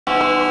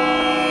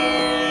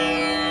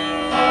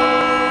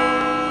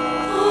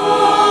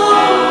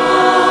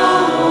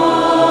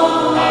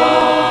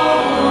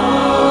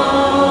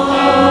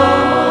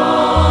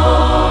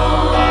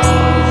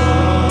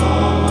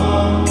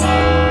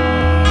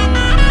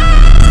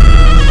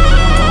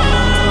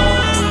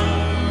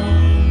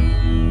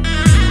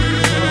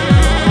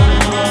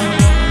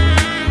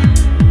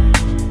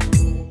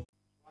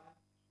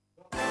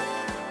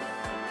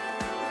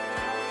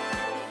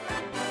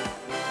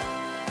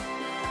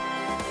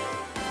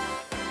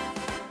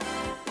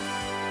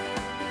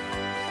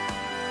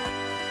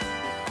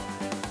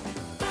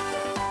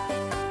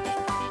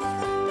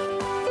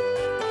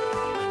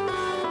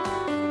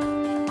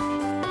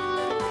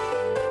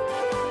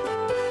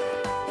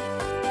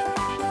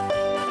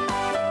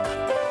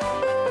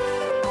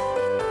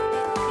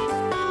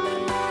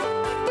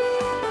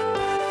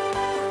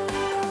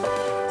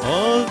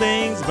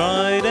things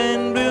bright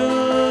and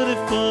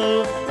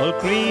beautiful, all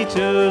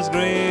creatures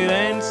great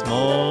and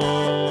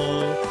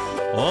small,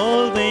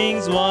 all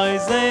things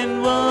wise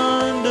and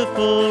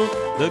wonderful,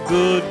 the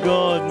good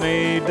God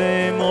made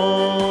them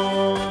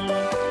all.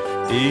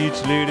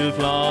 Each little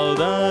flower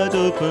that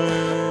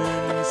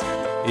opens,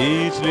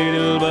 each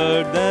little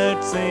bird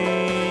that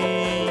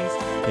sings,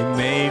 He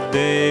made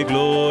their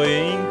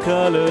glowing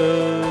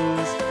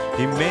colors,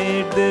 He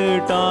made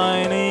their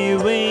tiny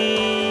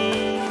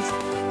wings.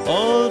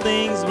 All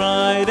things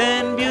bright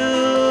and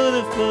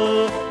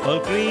beautiful, all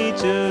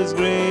creatures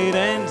great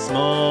and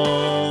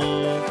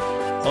small,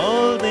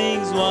 all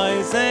things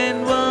wise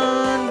and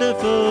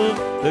wonderful,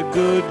 the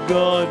good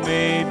God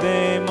made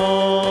them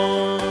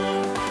all.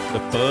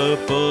 The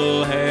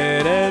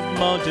purple-headed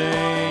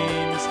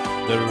mountains,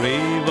 the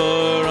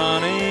river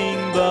running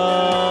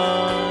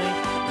by,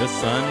 the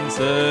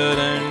sunset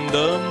and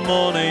the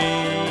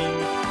morning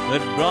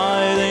that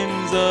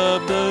brightens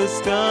up the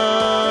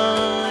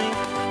sky.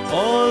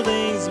 All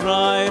things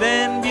bright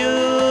and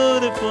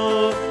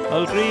beautiful,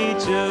 all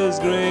creatures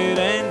great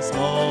and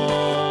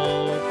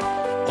small,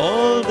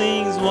 all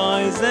things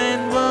wise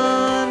and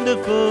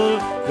wonderful,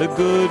 the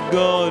good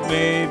God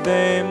made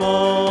them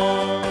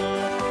all.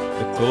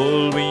 The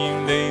cold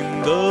wind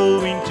in the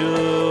winter,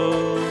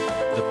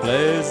 the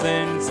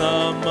pleasant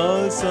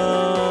summer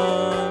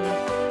sun,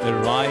 the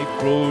ripe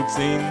fruits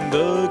in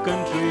the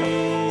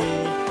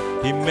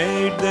country, He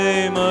made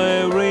them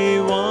every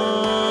one.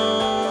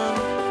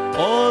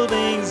 All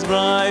things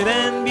bright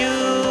and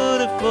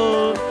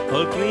beautiful,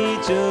 all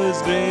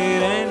creatures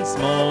great and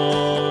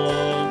small,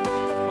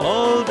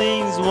 all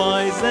things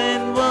wise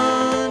and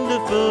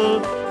wonderful,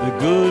 the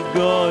good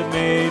God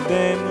made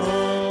them all.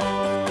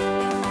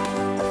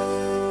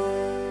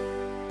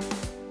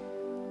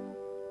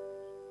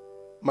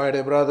 My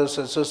dear brothers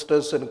and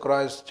sisters in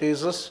Christ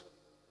Jesus,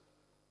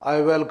 I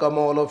welcome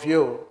all of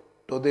you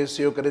to this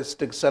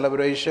Eucharistic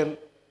celebration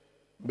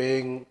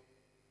being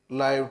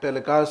live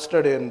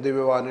telecasted in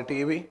Divyavani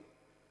TV.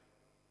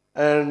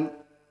 And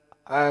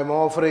I am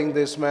offering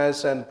this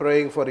Mass and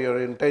praying for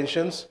your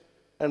intentions,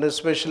 and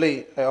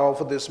especially I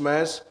offer this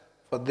Mass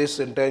for this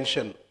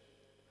intention.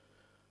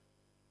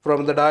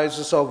 From the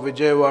Diocese of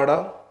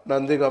Vijayawada,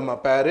 Nandigama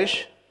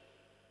Parish,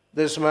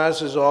 this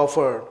Mass is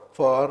offered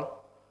for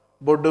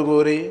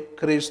Budduguri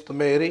Christ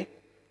Mary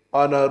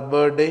on her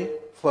birthday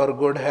for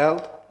good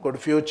health, good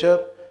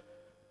future,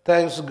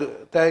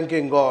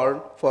 thanking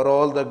God for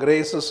all the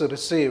graces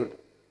received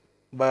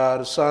by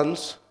our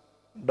sons,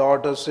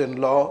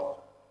 daughters-in-law,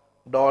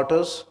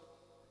 daughters,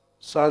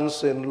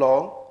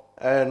 sons-in-law,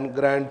 and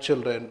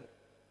grandchildren.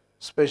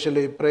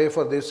 Especially pray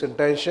for this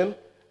intention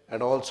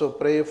and also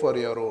pray for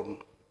your own.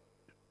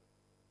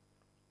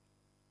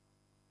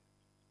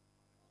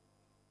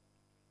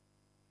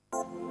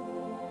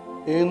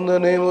 In the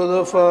name of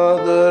the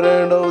Father,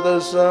 and of the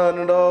Son,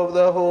 and of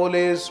the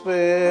Holy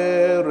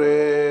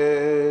Spirit.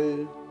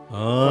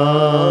 Amen.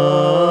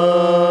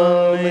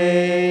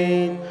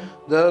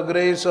 The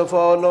grace of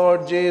our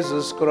Lord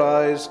Jesus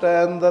Christ,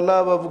 and the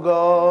love of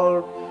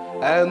God,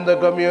 and the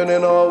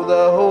communion of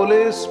the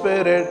Holy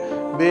Spirit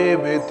be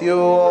with you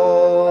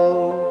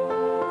all.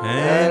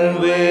 And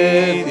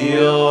with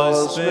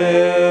your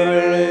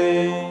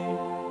spirit.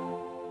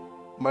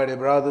 My dear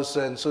brothers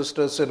and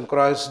sisters in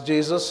Christ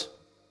Jesus,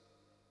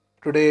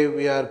 today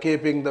we are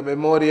keeping the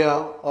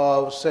memorial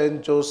of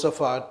Saint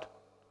Josaphat,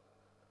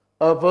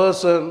 a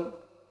person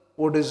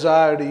who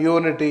desired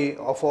unity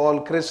of all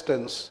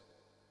Christians,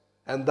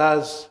 and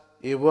thus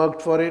he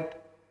worked for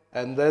it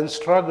and then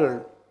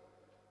struggled.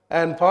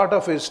 And part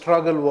of his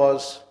struggle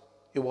was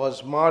he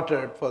was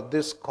martyred for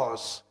this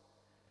cause.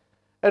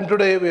 And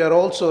today we are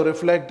also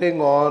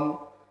reflecting on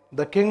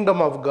the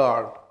kingdom of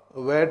God,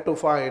 where to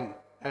find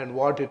and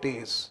what it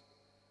is.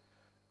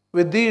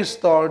 With these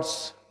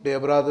thoughts, dear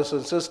brothers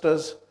and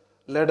sisters,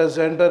 let us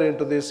enter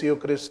into this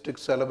Eucharistic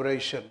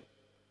celebration.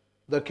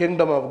 The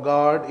kingdom of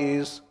God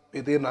is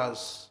within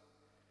us,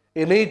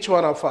 in each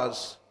one of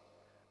us.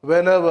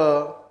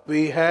 Whenever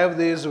we have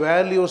these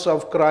values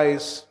of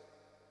Christ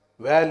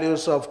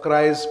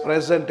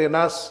present in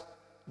us,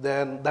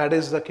 then that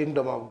is the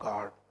kingdom of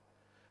God.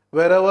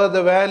 Wherever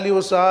the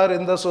values are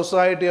in the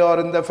society or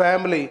in the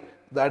family,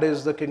 that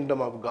is the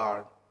kingdom of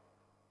God.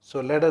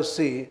 So let us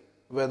see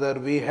whether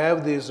we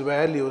have these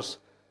values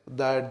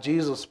that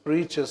Jesus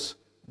preaches,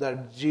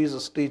 that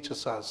Jesus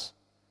teaches us.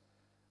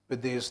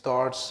 With these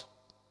thoughts,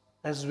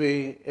 as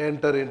we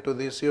enter into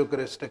this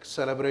Eucharistic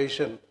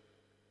celebration,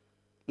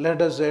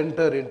 let us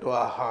enter into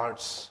our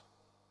hearts,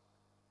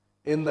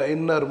 in the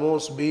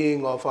innermost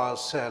being of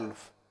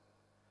ourself,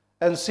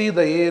 and see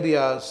the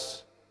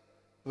areas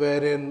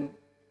wherein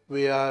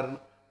we are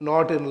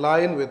not in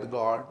line with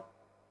God,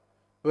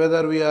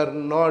 whether we are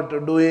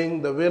not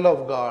doing the will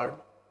of God,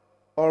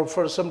 or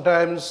for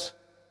sometimes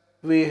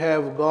we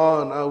have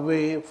gone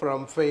away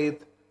from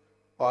faith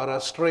or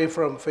astray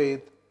from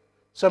faith,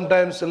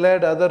 sometimes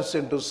led others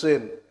into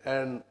sin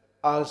and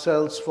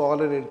ourselves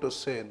fallen into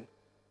sin.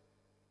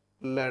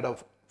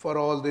 For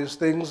all these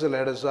things,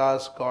 let us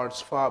ask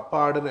God's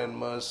pardon and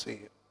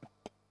mercy.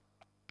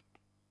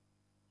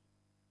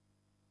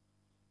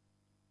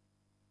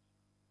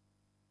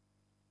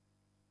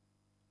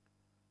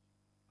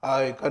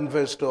 I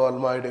confess to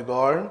Almighty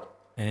God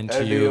and and to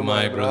to you, you,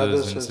 my my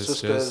brothers brothers and and sisters,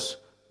 sisters,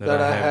 that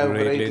that I I have have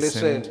greatly greatly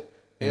sinned sinned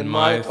in in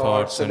my my thoughts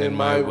thoughts and and in in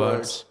my my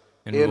words, words,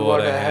 in in what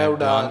what I I have have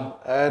done done,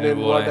 and and in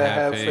what I what I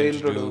have have failed to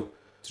failed to do,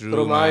 do.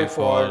 through my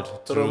fault,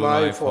 Through through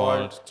my my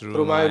fault, fault, through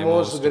through my my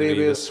most most grievous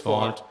grievous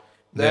fault. fault.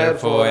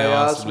 Therefore Therefore I I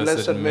ask ask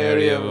Blessed Blessed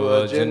Mary, Mary, ever ever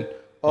Virgin, Virgin,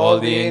 all all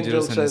the the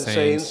angels angels and and saints,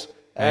 saints,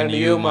 and and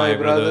you, you, my my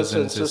brothers brothers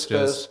and and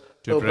sisters, sisters,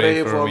 to to pray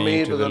pray for for me me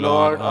to to the the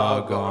Lord Lord our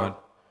our God. God.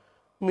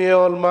 May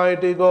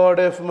Almighty God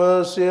have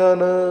mercy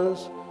on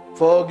us,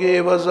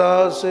 forgive us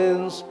our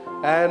sins,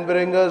 and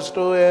bring us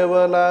to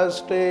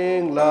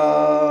everlasting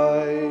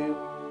life.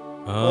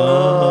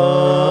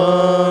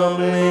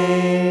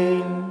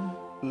 Amen.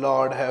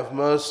 Lord have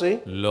mercy.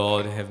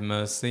 Lord have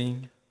mercy.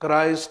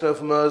 Christ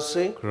have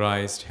mercy.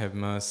 Christ have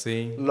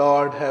mercy.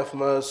 Lord have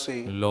mercy.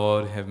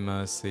 Lord have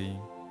mercy.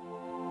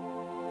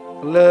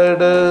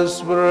 Let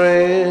us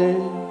pray.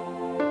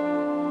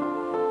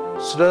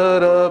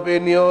 Stir up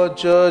in your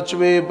church,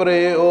 we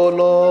pray, O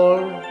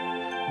Lord,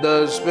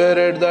 the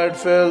spirit that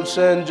filled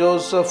Saint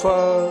Joseph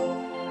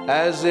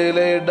as he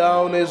laid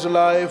down his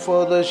life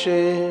for the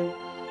sheep,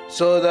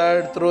 so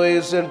that through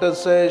his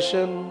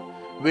intercession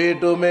we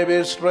too may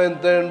be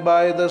strengthened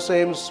by the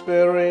same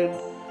Spirit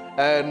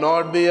and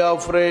not be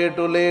afraid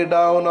to lay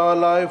down our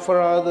life for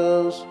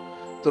others.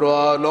 Through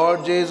our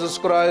Lord Jesus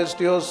Christ,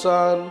 your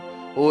Son,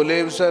 who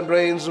lives and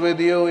reigns with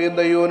you in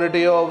the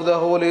unity of the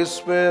Holy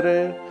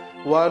Spirit,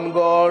 one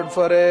God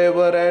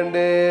forever and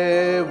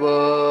ever.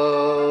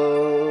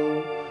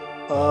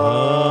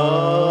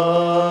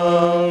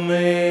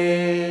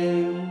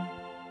 Amen.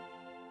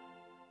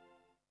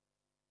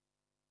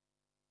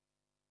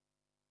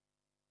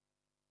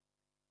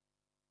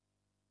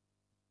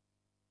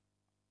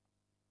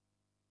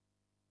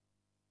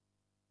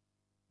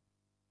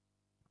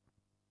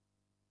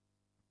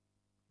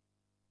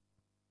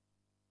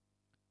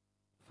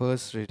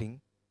 First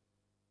reading,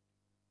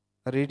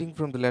 a reading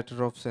from the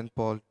letter of St.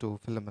 Paul to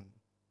Philemon.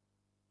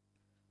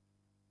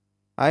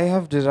 I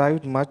have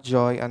derived much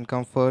joy and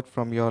comfort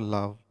from your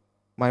love,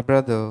 my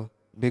brother,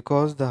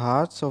 because the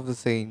hearts of the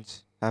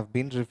saints have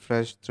been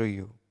refreshed through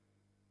you.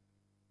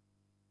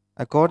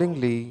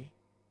 Accordingly,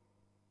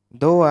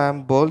 though I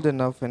am bold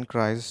enough in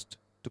Christ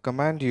to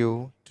command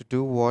you to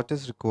do what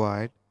is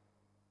required,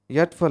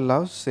 yet for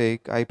love's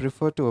sake I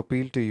prefer to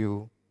appeal to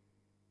you.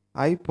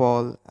 I,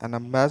 Paul, an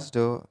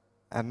ambassador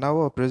and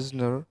now a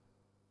prisoner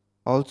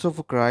also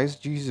for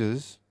Christ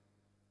Jesus,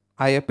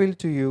 I appeal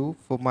to you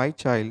for my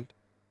child,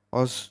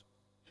 Os-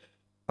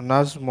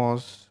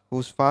 Onesimus,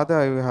 whose father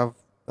I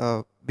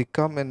have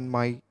become in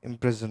my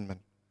imprisonment.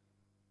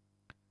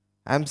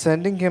 I am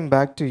sending him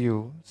back to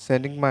you,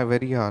 sending my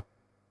very heart.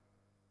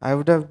 I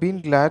would have been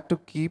glad to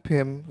keep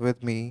him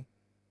with me,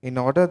 in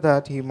order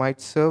that he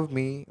might serve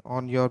me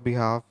on your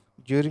behalf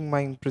during my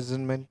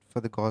imprisonment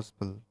for the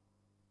gospel.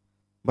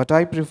 But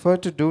I prefer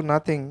to do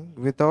nothing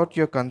without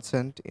your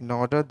consent, in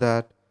order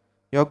that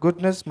your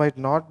goodness might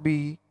not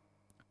be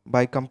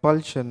by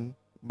compulsion,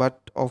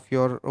 but of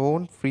your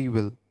own free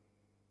will.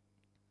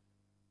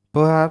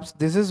 Perhaps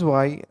this is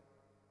why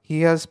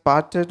he has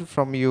parted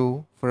from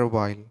you for a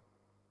while,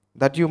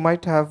 that you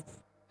might have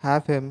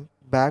him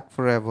back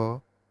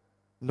forever,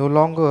 no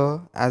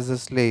longer as a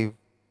slave,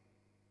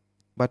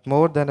 but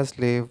more than a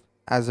slave,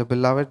 as a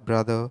beloved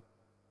brother,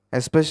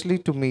 especially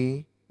to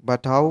me,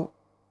 but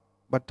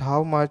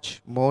how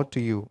much more to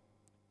you,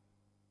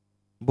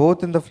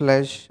 both in the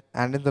flesh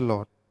and in the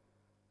Lord.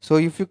 So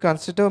if you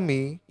consider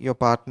me your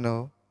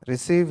partner,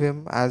 receive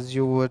him as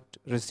you would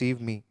receive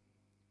me.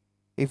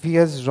 If he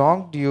has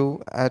wronged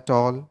you at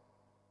all,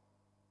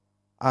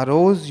 or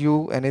owes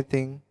you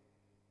anything,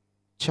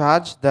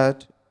 charge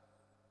that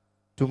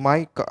to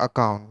my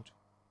account.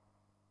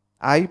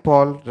 I,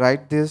 Paul,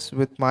 write this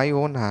with my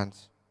own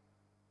hands.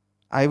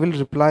 I will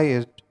reply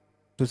it,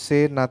 to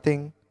say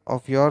nothing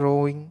of your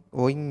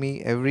owing me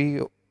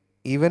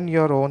even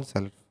your own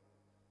self.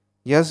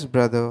 Yes,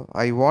 brother,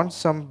 I want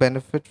some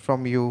benefit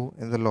from you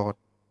in the Lord.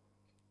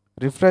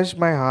 Refresh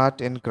my heart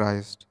in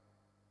Christ.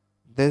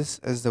 This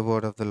is the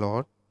word of the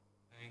Lord.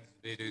 Thanks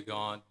be to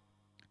God.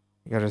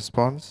 Your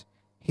response: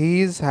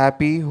 He is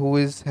happy who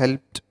is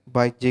helped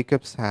by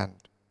Jacob's hand.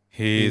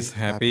 He is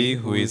happy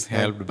who is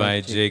helped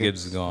by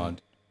Jacob's hand.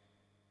 God.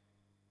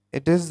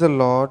 It is the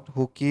Lord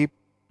who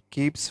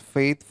keeps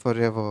faith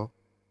forever,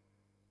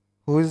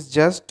 who is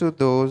just to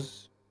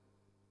those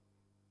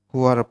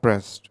who are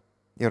oppressed.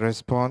 Your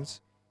response: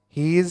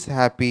 He is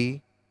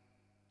happy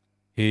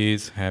He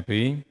is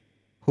happy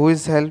who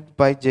is helped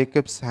by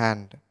Jacob's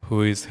hand.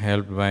 who is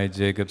helped by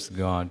Jacob's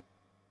God.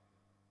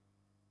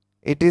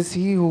 It is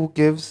He who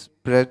gives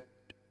bread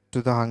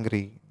to the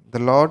hungry, the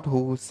Lord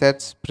who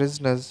sets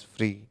prisoners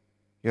free.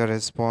 Your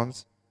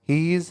response: He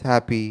is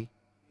happy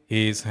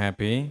He is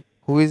happy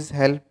who is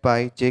helped by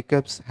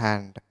Jacob's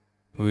hand.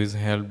 who is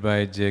helped by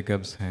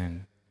Jacob's hand.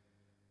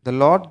 The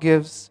Lord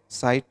gives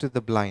sight to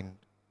the blind.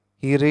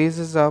 He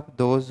raises up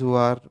those who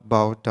are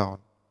bowed down.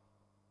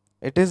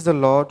 It is the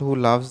Lord who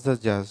loves the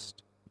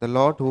just, the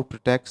Lord who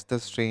protects the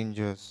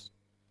strangers.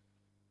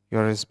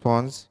 Your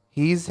response: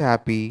 He is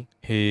happy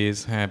He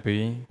is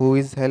happy. who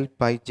is helped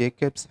by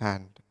Jacob's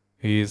hand.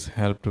 He is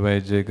helped by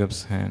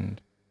Jacob's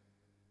hand.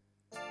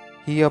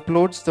 He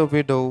uploads the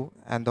widow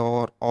and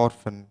the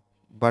orphan,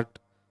 but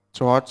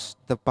thwarts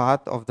the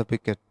path of the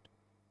wicked.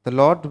 The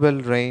Lord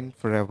will reign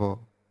forever,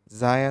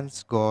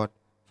 Zion's God,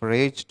 for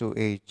age to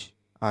age.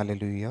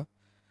 Alleluia.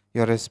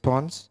 Your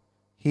response?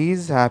 He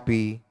is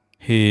happy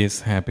He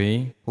is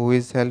happy. who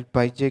is helped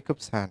by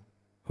Jacob's hand.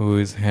 Who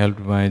is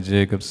helped by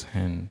Jacob's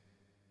hand.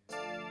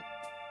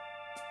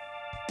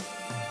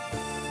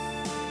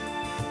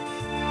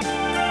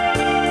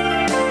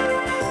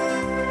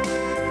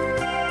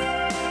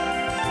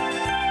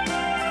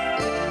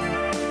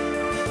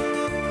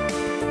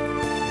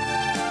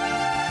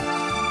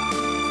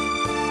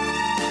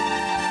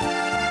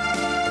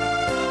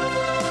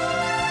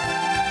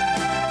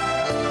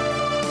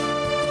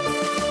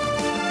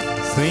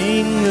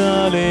 Sing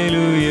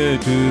hallelujah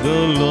to the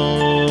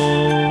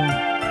Lord.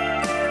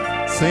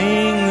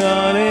 Sing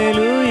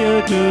hallelujah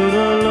to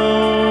the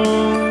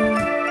Lord.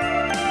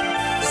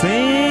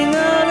 Sing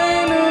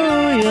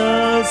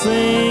hallelujah,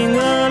 sing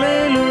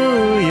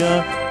hallelujah,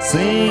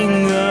 sing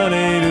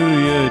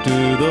hallelujah to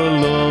the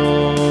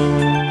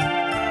Lord.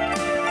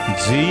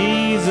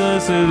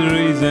 Jesus is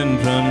risen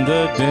from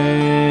the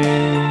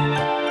dead.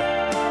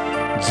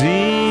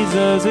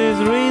 Jesus is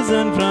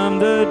risen from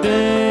the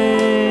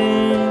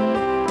dead.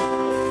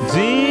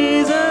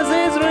 Jesus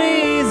is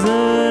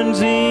risen,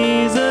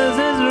 Jesus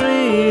is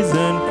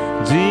risen,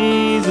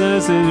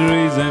 Jesus is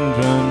risen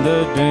from the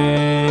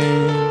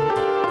dead.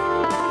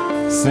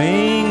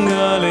 Sing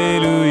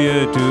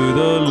hallelujah to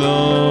the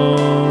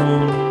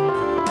Lord.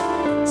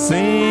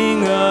 Sing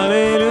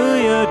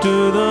hallelujah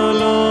to the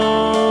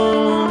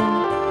Lord.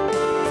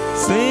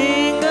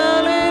 Sing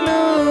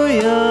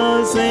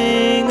hallelujah,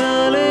 sing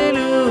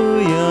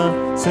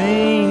hallelujah,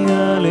 sing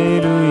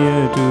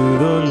hallelujah to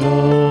the Lord.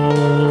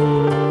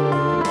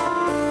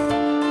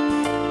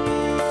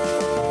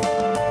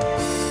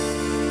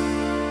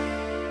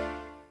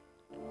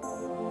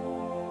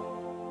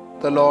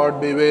 The Lord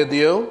be with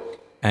you.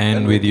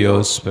 And with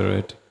your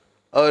spirit.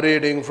 A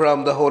reading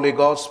from the Holy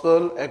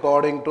Gospel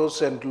according to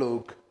St.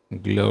 Luke.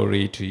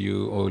 Glory to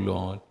you, O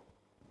Lord.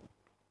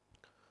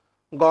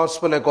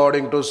 Gospel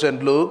according to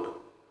St. Luke,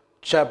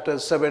 chapter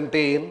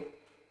 17,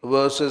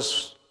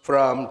 verses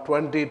from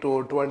 20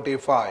 to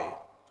 25.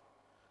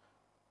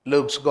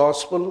 Luke's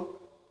Gospel,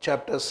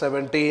 chapter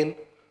 17,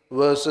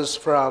 verses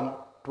from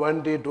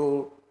 20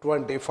 to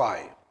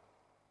 25.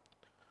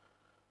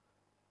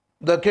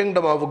 The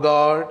kingdom of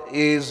God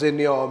is in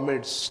your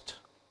midst.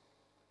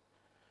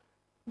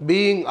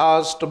 Being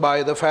asked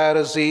by the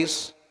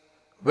Pharisees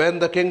when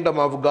the kingdom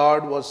of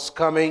God was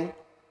coming,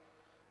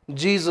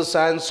 Jesus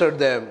answered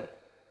them,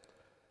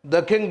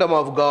 "The kingdom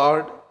of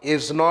God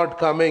is not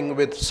coming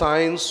with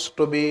signs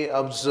to be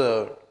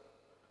observed,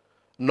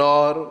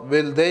 nor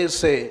will they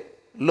say,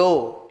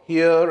 'Lo,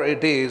 here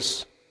it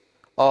is,'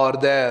 or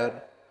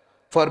 'there,'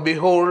 for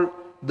behold,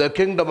 the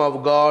kingdom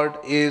of God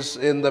is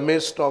in the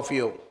midst of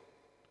you."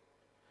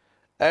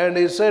 And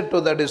he said to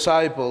the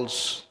disciples,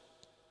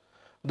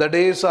 "The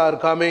days are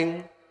coming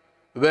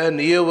when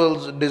you will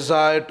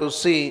desire to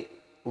see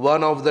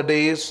one of the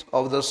days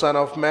of the Son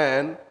of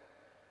Man,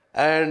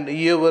 and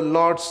you will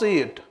not see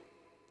it.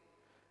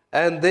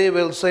 And they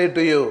will say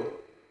to you,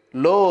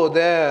 'Lo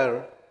there,'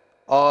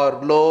 or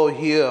 'Lo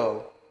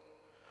here.'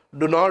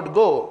 Do not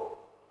go,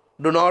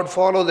 do not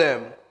follow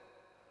them.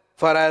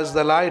 For as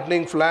the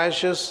lightning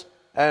flashes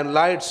and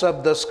lights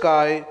up the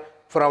sky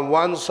from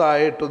one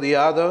side to the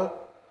other,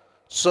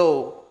 so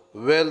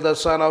will the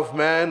Son of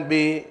Man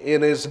be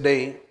in his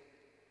day.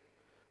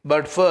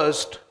 But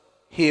first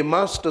he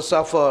must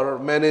suffer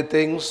many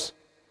things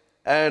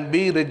and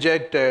be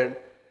rejected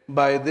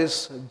by this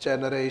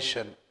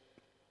generation."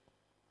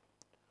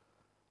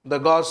 The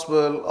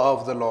Gospel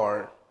of the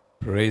Lord.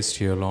 Praise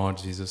to your Lord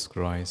Jesus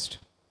Christ.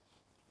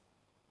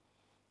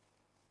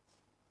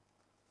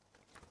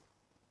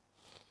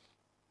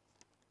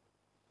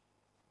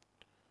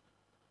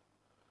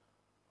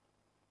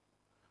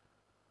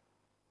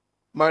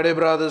 My dear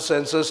brothers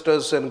and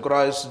sisters in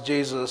Christ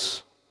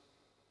Jesus,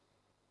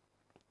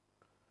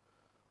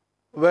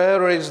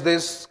 where is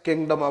this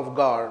kingdom of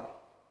God?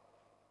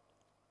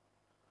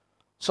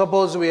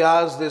 Suppose we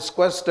ask this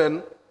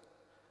question,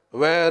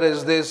 where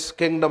is this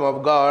kingdom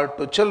of God,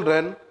 to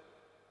children,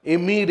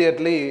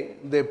 immediately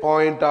they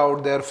point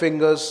out their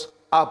fingers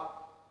up.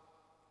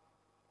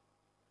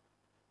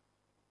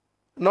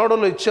 Not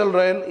only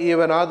children,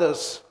 even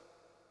others.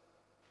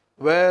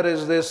 Where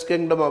is this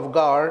kingdom of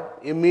God?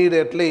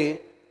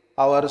 Immediately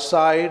our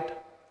sight,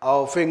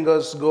 our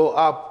fingers go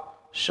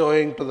up,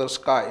 showing to the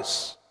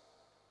skies.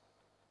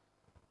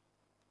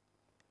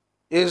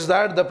 Is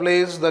that the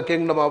place, the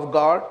kingdom of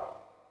God?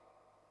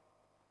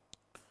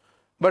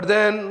 But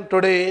then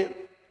today,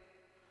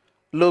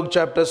 Luke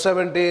chapter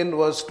 17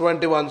 verse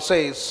 21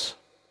 says,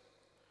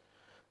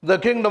 "The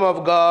kingdom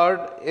of God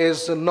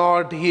is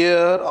not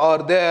here or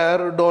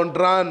there, don't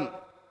run."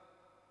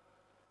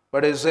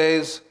 But it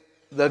says,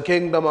 "The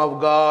kingdom of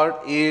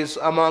God is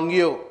among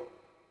you.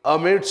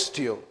 amidst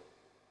you.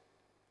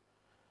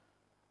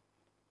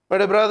 My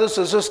dear brothers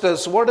and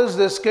sisters, what is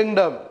this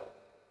kingdom?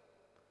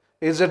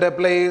 Is it a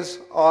place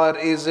or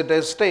is it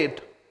a state?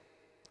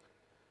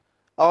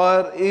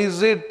 Or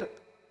is it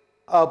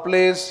a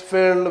place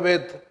filled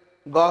with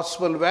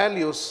gospel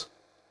values,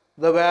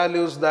 the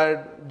values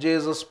that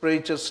Jesus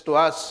preaches to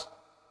us?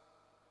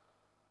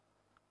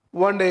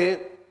 One day,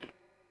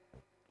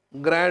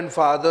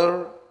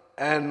 grandfather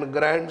and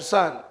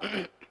grandson,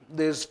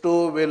 these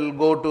two will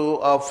go to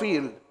a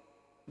field,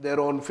 their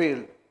own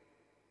field.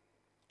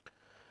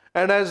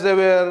 And as they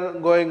were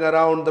going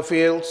around the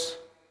fields,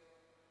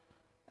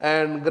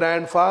 and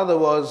grandfather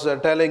was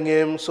telling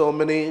him so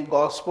many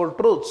gospel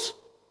truths.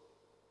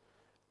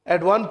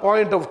 At one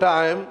point of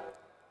time,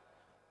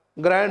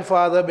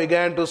 grandfather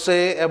began to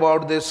say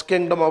about this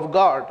kingdom of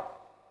God.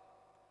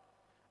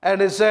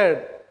 And he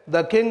said,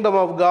 the kingdom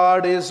of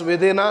God is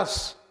within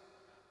us.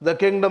 The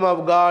kingdom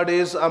of God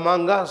is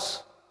among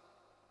us.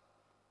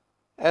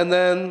 And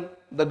then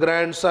the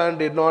grandson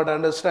did not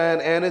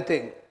understand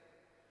anything.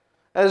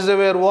 As they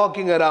were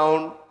walking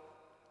around,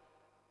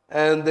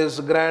 and this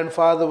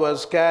grandfather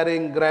was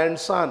carrying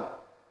grandson,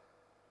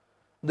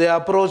 they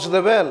approached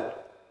the well,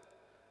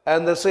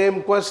 and the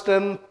same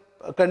question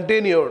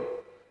continued.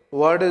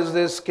 What is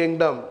this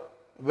kingdom?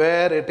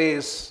 Where it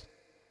is?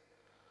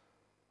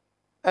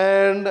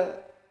 And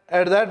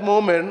at that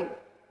moment,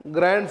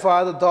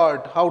 grandfather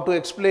thought how to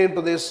explain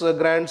to this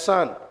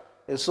grandson.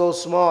 Is so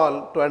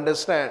small to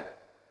understand.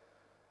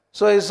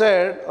 So he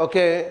said,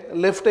 okay,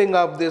 lifting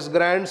up this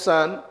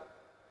grandson,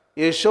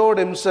 he showed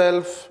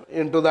himself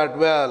into that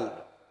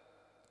well.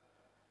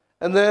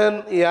 And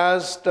then he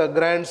asked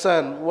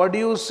grandson, what do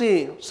you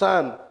see,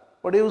 son?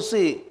 What do you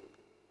see?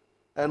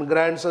 And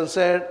grandson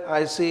said,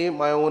 I see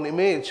my own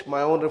image,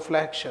 my own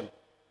reflection.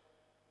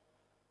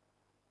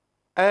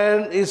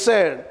 And he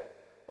said,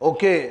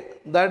 okay,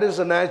 that is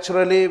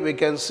naturally we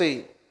can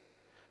see.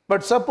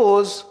 But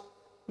suppose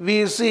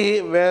we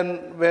see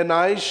when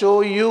I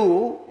show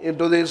you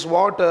into this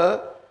water,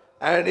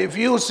 and if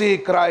you see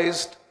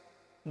Christ,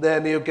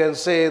 then you can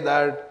say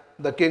that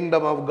the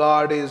kingdom of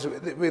God is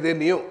within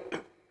you.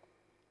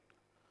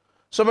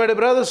 So my dear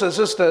brothers and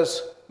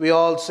sisters, we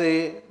all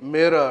say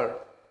mirror.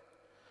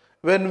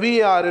 When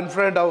we are in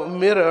front of a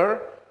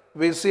mirror,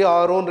 we see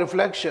our own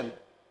reflection.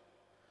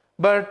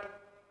 But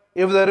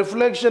if the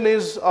reflection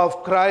is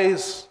of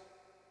Christ,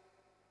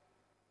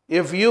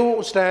 if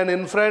you stand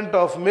in front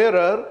of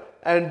mirror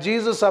and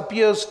Jesus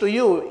appears to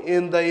you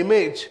in the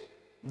image,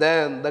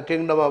 then the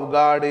kingdom of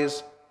God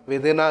is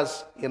within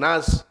us, in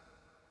us,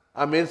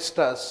 amidst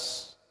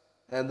us.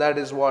 And that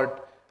is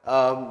what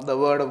the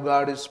word of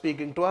God is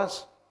speaking to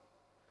us.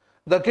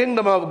 The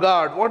kingdom of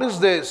God, what is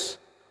this?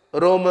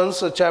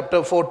 Romans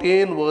chapter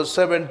 14 verse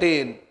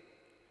 17.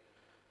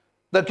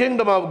 The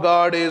kingdom of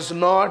God is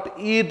not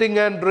eating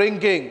and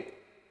drinking,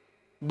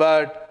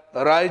 but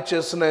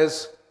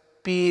righteousness,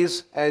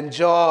 peace and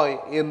joy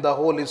in the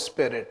Holy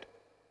Spirit.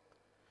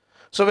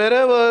 So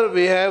wherever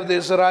we have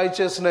this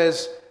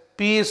righteousness,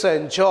 peace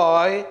and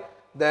joy,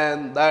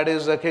 then that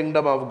is the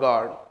kingdom of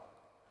God.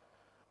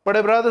 But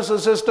brothers and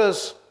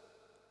sisters,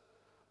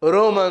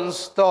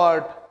 Romans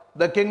thought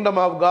the kingdom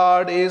of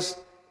God is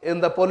in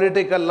the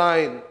political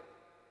line.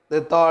 They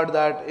thought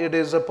that it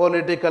is a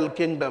political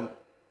kingdom.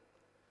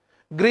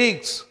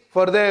 Greeks,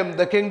 for them,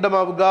 the kingdom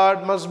of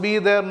God must be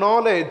their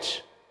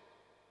knowledge.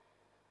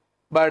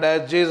 But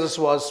as Jesus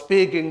was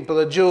speaking to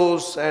the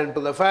Jews and to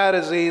the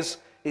Pharisees,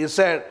 he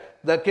said,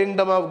 the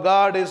kingdom of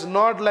God is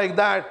not like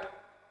that,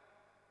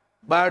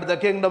 but the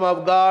kingdom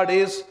of God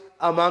is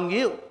among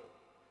you,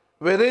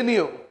 within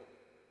you.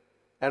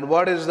 And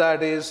what is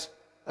that? Is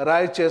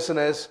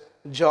righteousness,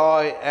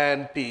 joy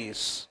and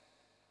peace.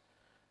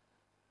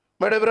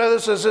 My dear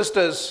brothers and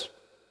sisters,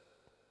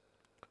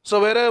 so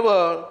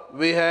wherever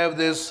we have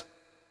this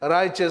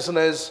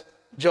righteousness,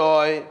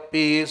 joy,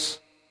 peace,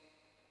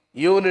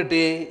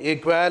 unity,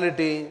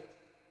 equality,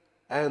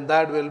 and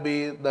that will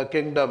be the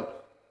kingdom.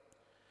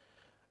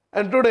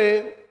 And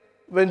today,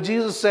 when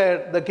Jesus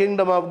said the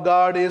kingdom of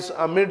God is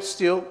amidst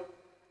you,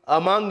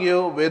 among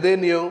you,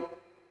 within you,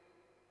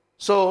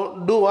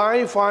 so do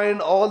I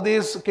find all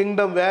these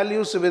kingdom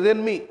values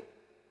within me?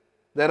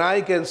 Then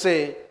I can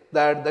say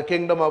that the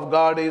kingdom of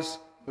God is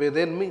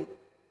within me.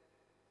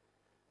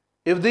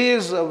 If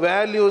these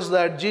values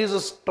that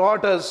Jesus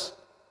taught us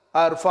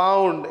are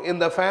found in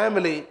the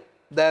family,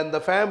 then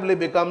the family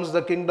becomes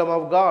the kingdom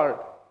of God.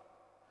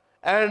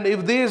 And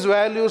if these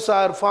values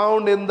are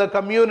found in the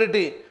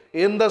community,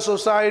 in the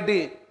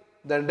society,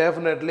 then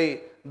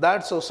definitely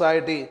that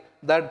society,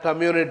 that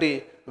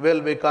community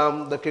will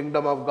become the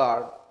kingdom of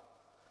God.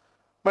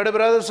 My dear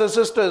brothers and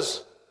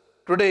sisters,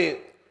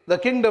 today the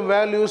kingdom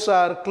values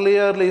are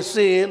clearly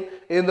seen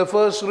in the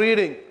first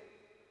reading.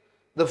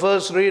 The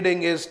first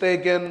reading is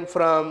taken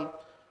from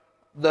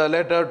the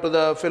letter to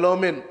the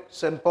Philemon,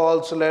 St.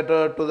 Paul's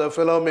letter to the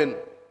Philemon.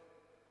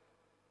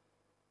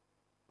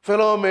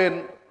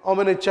 Philemon, how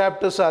many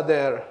chapters are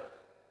there?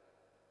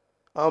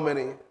 How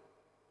many?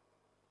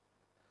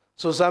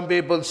 So some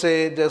people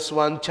say just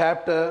one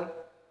chapter.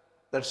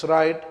 That's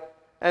right.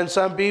 And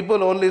some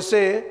people only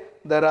say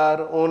there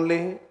are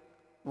only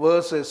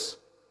verses.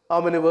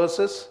 How many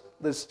verses?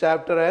 This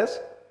chapter has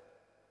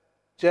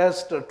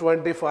just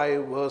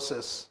 25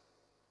 verses.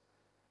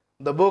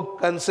 The book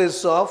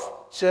consists of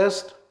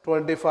just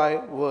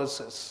 25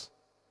 verses.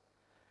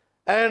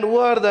 And who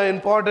are the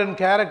important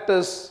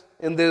characters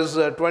in these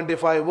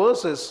 25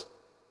 verses?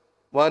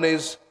 One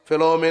is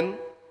Philemon,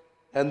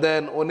 and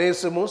then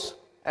Onesimus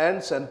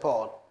and St.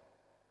 Paul.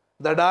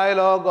 The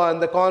dialogue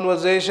and the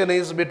conversation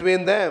is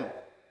between them.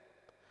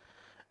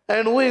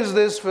 And who is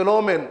this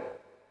Philemon?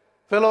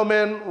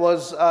 Philemon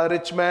was a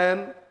rich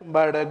man,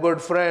 but a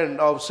good friend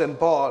of St.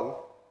 Paul.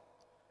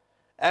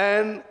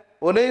 And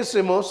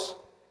Onesimus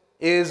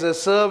is a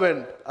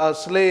servant, a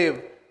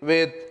slave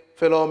with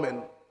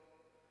Philemon.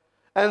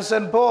 And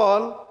St.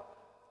 Paul,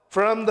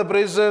 from the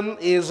prison,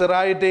 is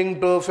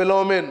writing to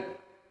Philemon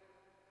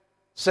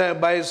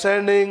by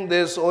sending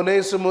this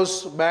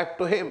Onesimus back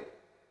to him.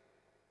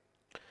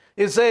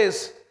 He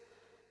says,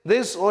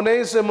 this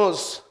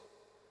Onesimus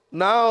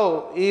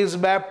now is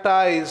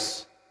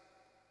baptized.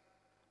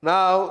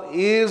 Now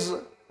he is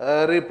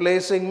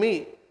replacing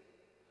me.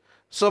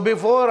 So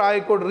before I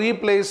could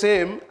replace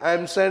him, I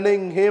am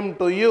sending him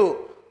to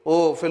you,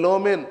 O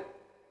Philemon.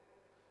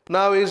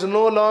 Now he is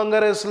no longer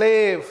a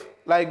slave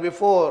like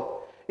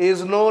before. He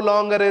is no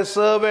longer a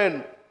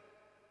servant.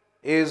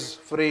 He is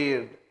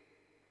freed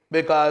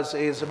because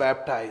he is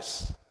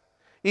baptized.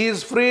 He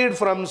is freed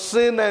from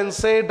sin and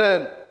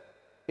Satan.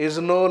 He is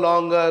no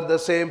longer the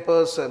same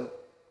person.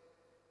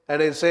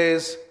 And he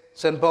says,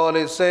 St. Paul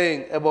is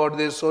saying about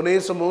this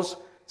Onesimus,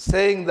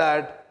 saying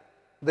that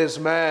this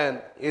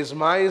man is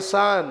my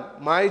son,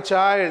 my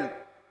child,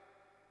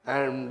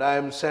 and I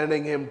am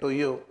sending him to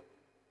you.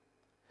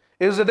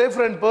 He is a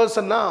different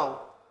person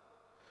now.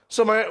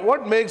 So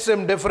what makes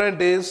him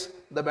different is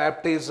the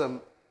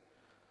baptism.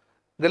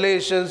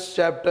 Galatians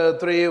chapter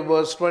 3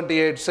 verse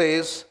 28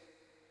 says,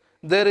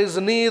 there is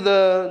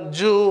neither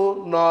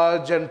Jew nor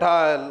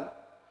Gentile.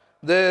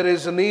 There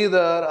is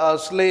neither a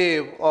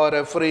slave or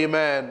a free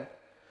man.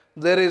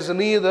 There is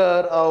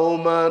neither a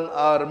woman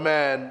or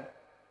man.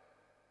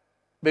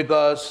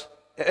 Because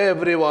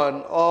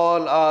everyone,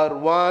 all are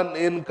one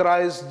in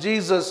Christ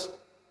Jesus.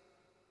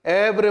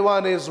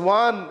 Everyone is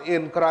one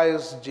in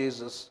Christ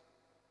Jesus.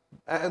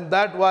 And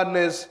that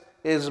oneness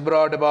is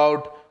brought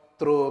about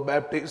through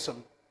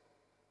baptism.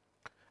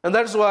 And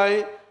that's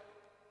why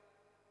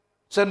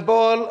St.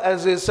 Paul,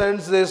 as he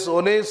sends this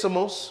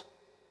Onesimus,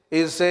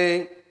 is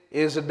saying,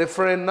 is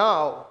different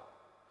now.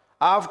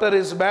 After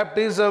his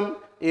baptism,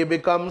 he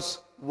becomes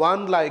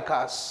one like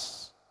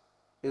us.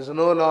 He is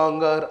no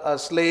longer a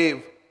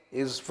slave, he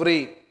is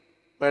free,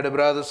 my dear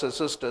brothers and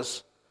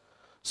sisters.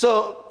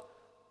 So,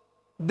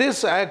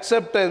 this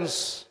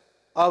acceptance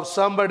of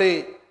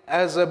somebody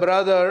as a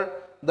brother,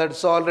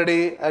 that's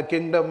already a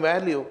kingdom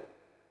value.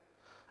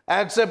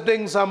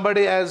 Accepting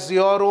somebody as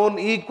your own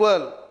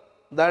equal,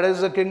 that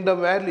is a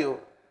kingdom value.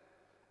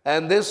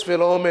 And this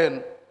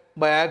Philemon,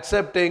 by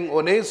accepting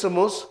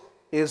Onesimus,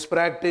 is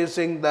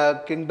practicing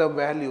the kingdom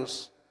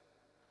values.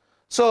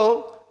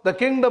 So, the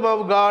kingdom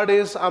of God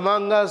is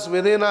among us,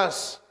 within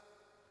us,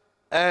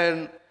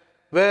 and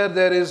where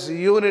there is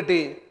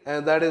unity,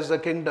 and that is the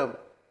kingdom.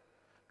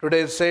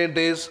 Today's saint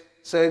is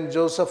Saint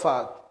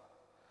Josaphat.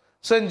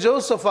 Saint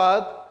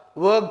Josaphat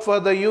worked for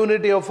the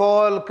unity of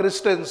all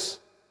Christians,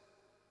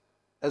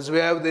 as we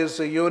have this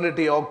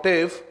unity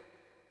octave.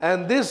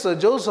 And this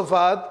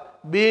Josaphat,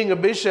 being a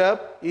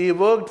bishop, he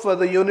worked for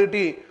the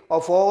unity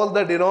of all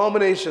the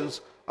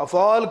denominations, of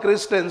all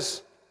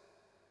Christians.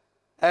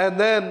 And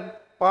then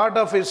part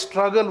of his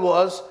struggle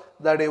was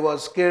that he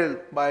was killed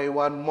by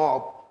one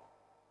mob.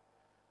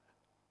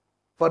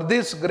 For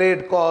this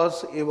great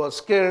cause, he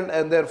was killed,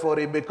 and therefore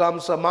he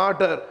becomes a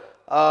martyr.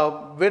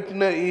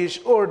 He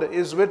showed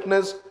his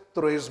witness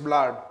through his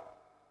blood.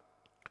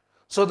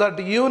 So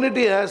that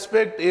unity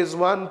aspect is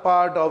one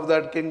part of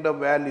that kingdom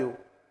value.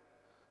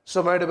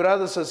 So my dear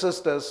brothers and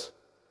sisters,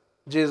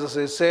 Jesus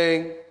is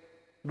saying,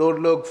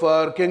 don't look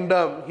for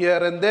kingdom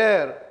here and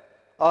there,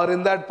 or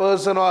in that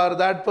person or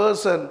that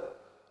person.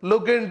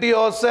 Look into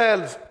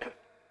yourself.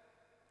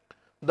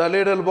 The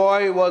little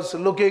boy was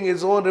looking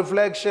his own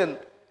reflection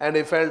and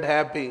he felt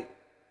happy.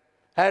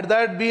 Had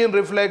that been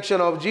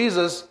reflection of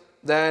Jesus,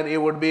 then he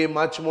would be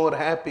much more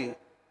happy.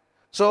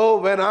 So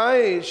when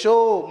I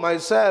show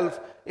myself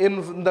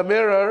in the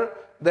mirror,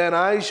 then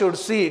I should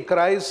see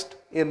Christ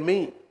in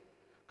me.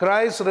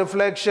 Christ's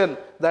reflection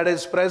that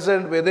is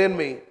present within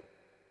me.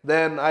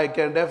 Then I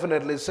can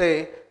definitely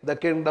say the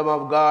kingdom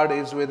of God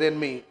is within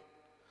me.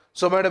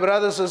 So my dear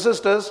brothers and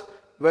sisters,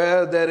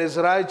 where there is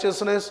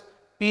righteousness,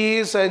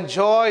 peace and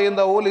joy in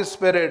the Holy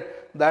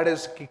Spirit, that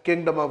is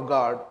kingdom of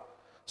God.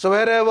 So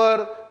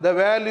wherever the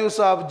values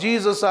of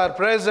Jesus are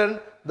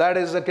present, that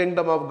is the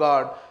kingdom of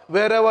God.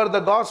 Wherever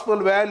the gospel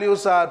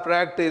values are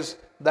practiced,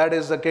 that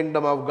is the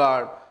kingdom of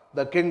God.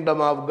 The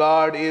kingdom of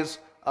God is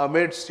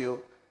amidst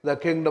you. The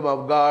kingdom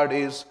of God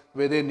is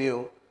within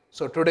you.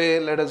 So today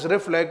let us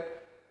reflect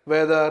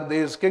whether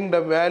these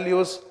kingdom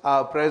values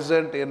are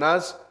present in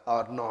us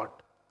or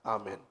not.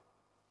 Amen.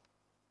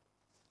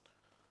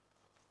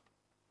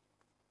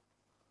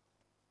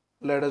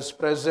 Let us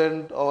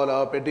present all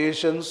our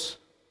petitions,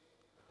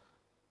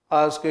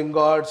 asking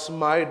God's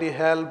mighty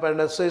help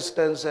and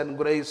assistance and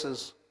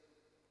graces.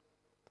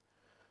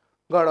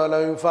 God, our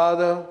loving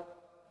Father,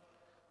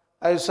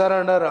 I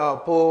surrender our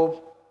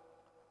Pope,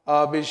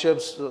 our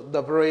bishops,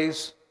 the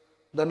priests,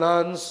 the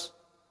nuns,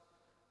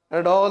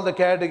 and all the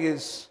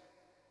catechists,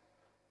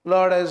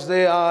 Lord, as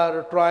they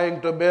are trying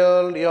to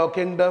build your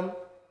kingdom,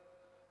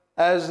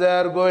 as they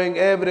are going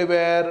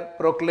everywhere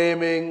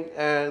proclaiming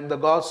the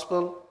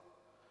gospel,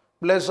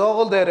 bless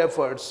all their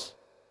efforts,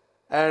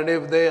 and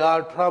if they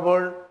are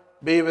troubled,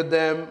 be with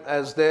them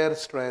as their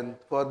strength.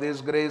 For this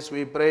grace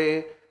we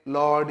pray,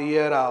 Lord,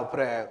 hear our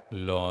prayer.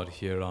 Lord,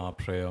 hear our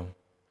prayer.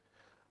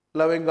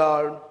 Loving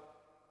God,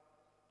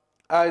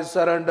 I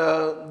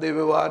surrender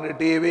Divyavani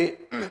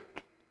TV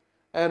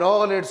and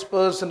all its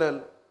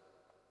personnel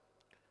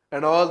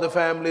and all the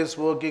families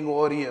working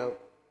over here.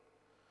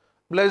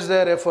 Bless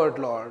their effort,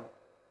 Lord.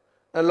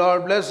 And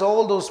Lord, bless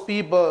all those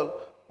people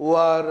who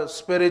are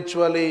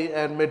spiritually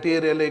and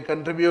materially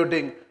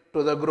contributing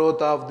to the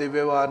growth of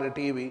Divyavani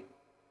TV.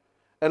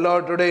 And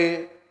Lord,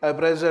 today I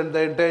present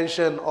the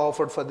intention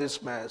offered for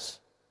this Mass,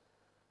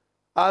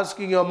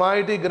 asking your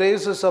mighty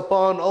graces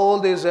upon all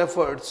these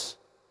efforts.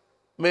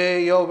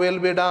 May your will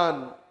be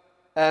done,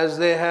 as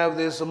they have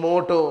this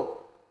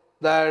motto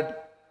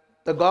that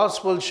the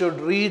gospel should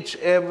reach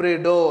every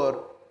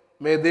door.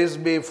 May this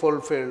be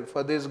fulfilled.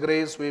 For this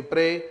grace we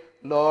pray,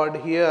 Lord,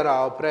 hear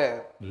our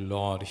prayer.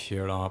 Lord,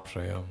 hear our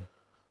prayer.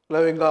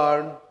 Loving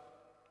God,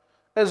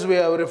 as we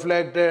have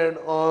reflected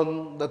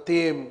on the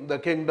theme, the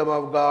kingdom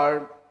of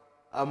God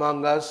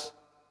among us,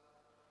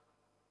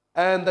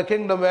 and the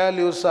kingdom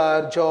values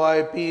are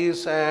joy,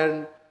 peace,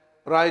 and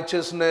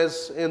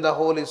righteousness in the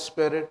Holy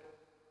Spirit.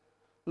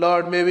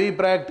 Lord, may we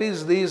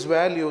practice these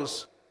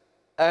values,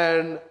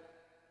 and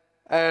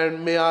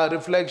may our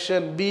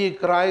reflection be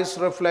Christ's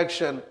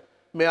reflection.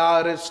 May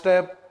our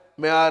step,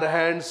 may our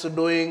hands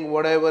doing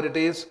whatever it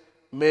is,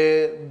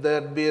 may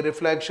that be a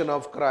reflection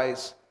of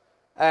Christ.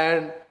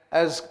 And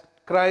as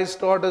Christ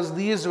taught us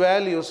these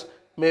values,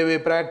 may we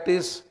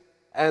practice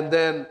and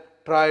then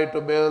try to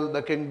build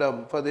the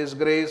kingdom. For this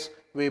grace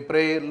we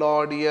pray,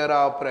 Lord, hear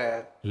our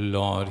prayer.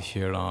 Lord,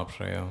 hear our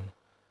prayer.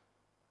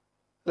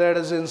 Let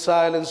us in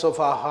silence of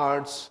our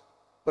hearts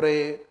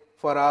pray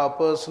for our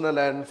personal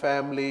and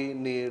family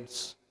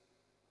needs.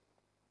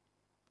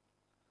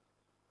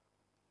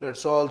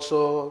 Let's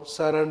also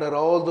surrender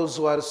all those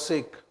who are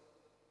sick,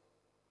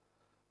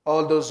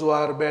 all those who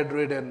are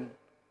bedridden,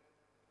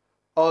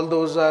 all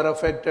those who are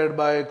affected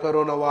by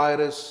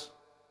coronavirus.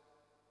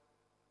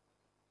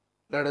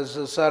 Let us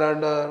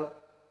surrender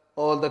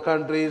all the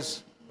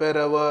countries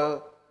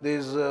wherever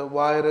this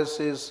virus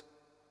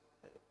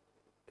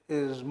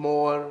is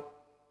more.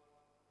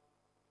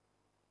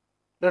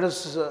 Let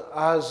us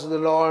ask the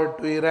Lord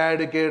to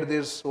eradicate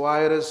this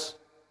virus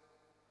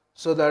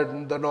so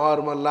that the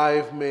normal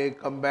life may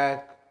come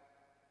back.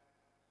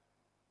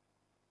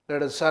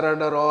 Let us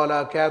surrender all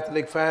our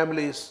Catholic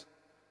families,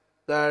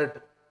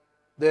 that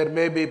there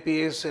may be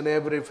peace in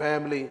every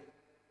family,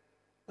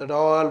 that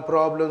all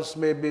problems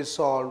may be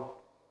solved,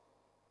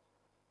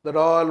 that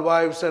all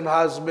wives and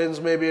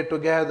husbands may be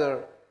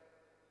together,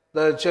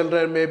 the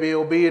children may be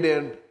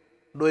obedient,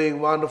 doing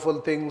wonderful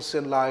things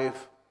in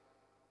life.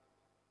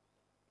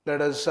 Let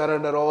us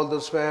surrender all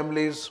those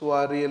families who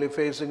are really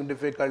facing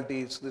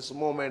difficulties this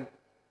moment.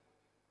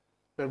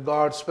 That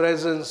God's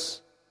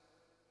presence,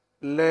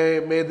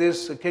 may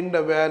these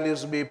kingdom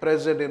values be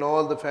present in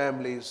all the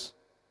families.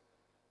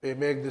 We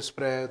make this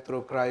prayer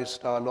through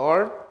Christ our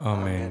Lord.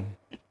 Amen.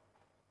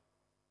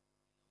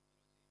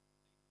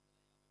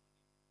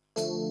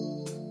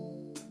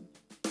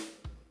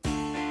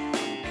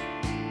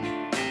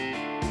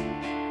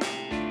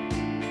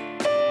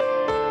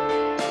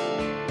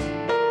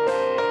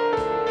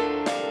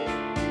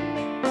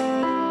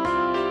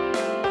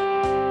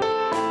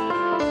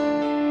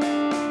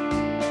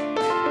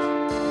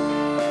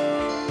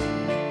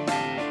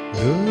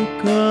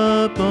 Look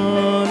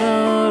upon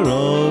our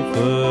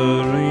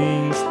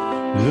offerings,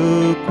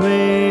 look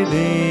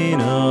within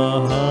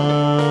our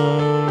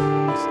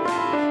hearts.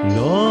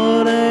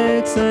 Lord,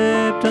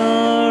 accept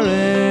our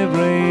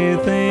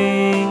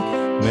everything,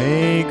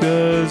 make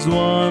us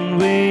one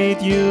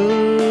with you.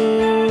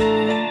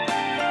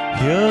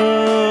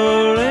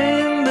 Here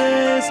in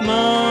this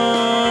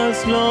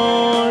Mass,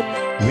 Lord,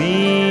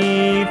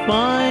 we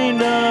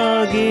find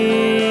our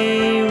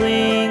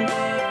giving.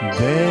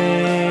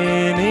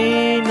 Then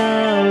in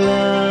our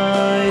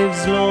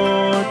lives,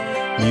 Lord,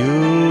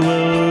 you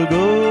will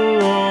go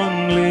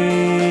on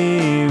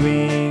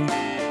living.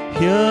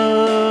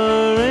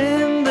 Here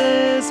in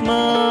this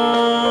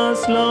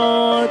Mass,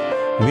 Lord,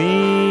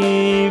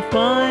 we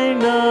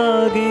find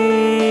our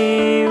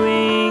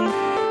giving.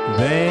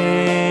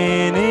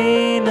 Then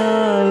in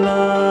our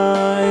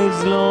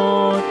lives,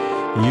 Lord,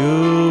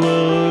 you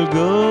will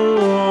go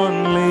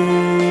on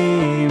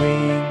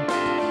living.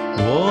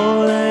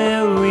 What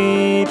have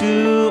we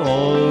to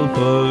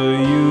offer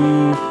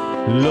you?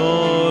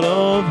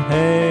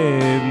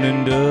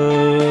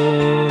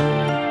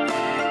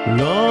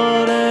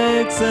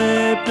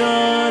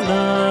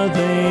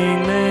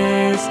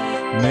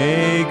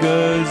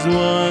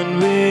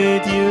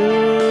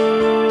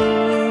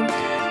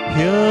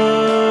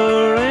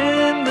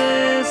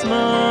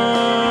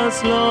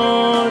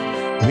 Lord,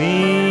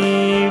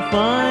 we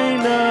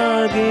find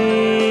our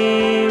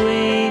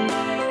giving.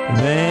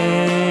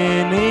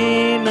 Then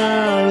in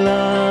our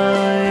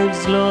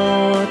lives,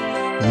 Lord,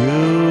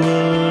 you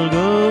will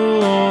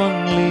go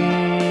on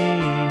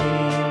leading.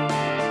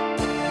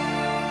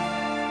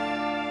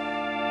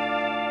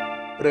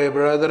 Pray,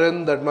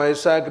 brethren, that my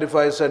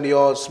sacrifice and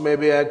yours may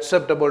be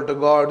acceptable to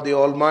God, the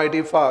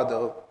Almighty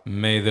Father.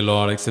 May the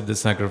Lord accept the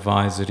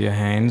sacrifice at your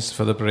hands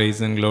for the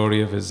praise and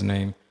glory of his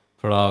name,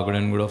 for our good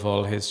and good of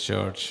all his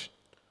church.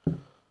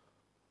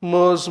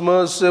 Most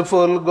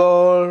merciful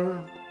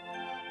God,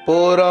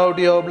 pour out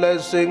your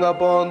blessing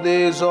upon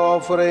these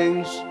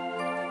offerings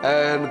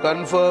and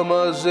confirm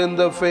us in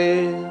the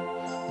faith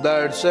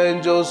that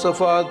Saint Joseph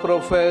hath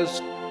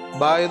professed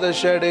by the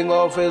shedding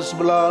of his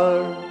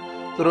blood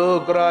through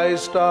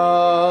Christ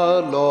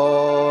our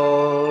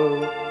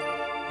Lord.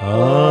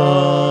 Amen.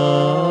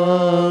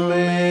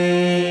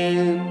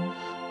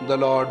 The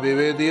Lord be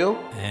with you.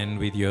 And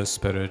with your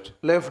spirit,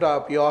 Lift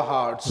up your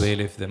hearts. we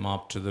lift them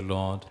up to the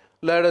Lord.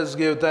 Let us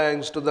give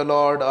thanks to the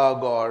Lord our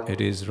God. It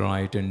is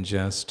right and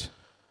just.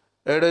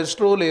 It is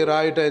truly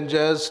right and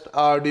just,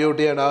 our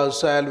duty and our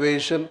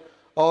salvation,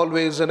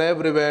 always and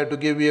everywhere to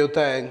give you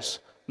thanks,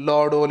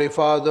 Lord, Holy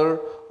Father,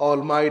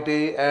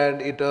 Almighty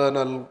and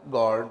eternal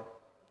God.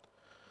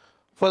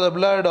 For the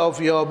blood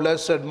of your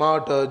blessed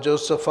martyr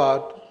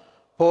Josaphat,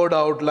 poured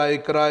out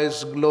like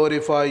Christ,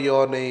 glorify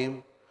your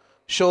name,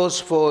 shows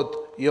forth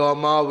your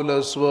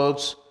marvelous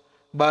works,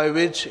 by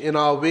which in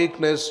our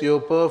weakness you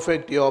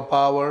perfect your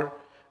power,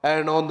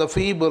 and on the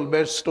feeble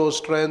bestow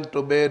strength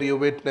to bear you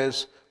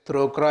witness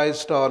through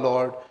Christ our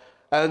Lord.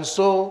 And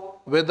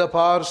so, with the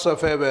powers of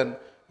heaven,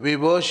 we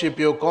worship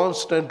you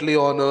constantly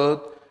on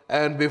earth,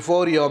 and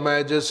before your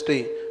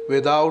majesty,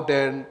 without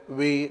end,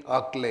 we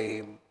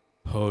acclaim.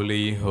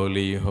 Holy,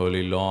 holy,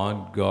 holy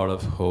Lord, God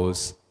of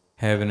hosts,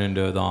 heaven and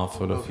earth are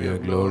full of your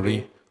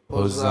glory.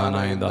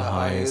 Hosanna in the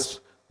highest.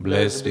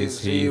 Blessed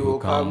is he who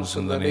comes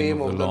in the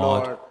name of the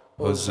Lord.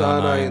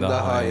 Hosanna in the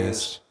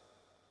highest.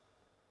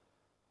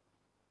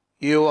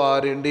 You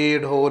are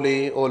indeed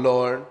holy, O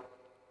Lord,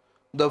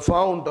 the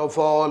fount of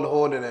all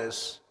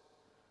holiness.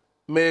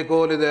 Make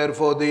holy,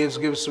 therefore, these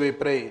gifts, we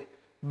pray,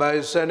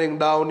 by sending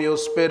down your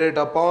Spirit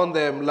upon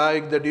them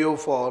like the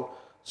dewfall,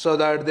 so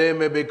that they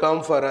may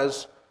become for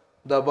us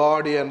the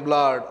body and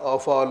blood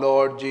of our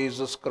Lord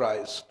Jesus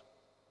Christ.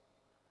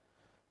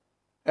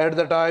 At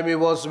the time he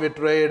was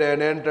betrayed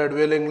and entered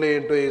willingly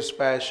into his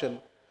passion,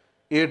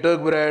 he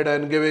took bread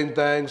and giving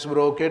thanks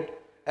broke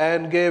it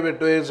and gave it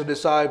to his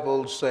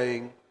disciples,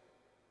 saying,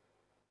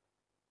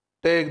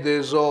 "Take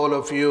this all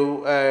of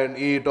you and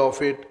eat of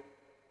it,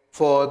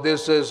 for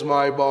this is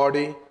my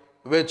body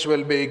which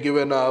will be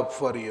given up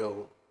for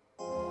you."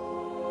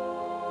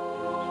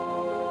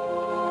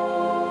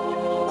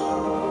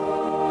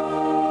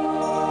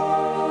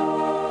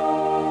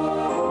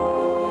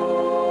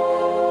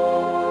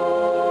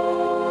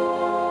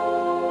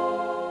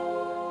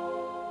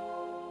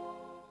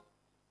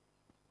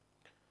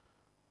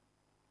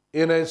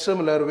 In a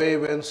similar way,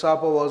 when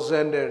supper was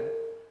ended,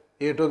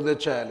 he took the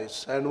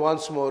chalice, and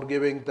once more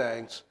giving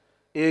thanks,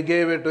 he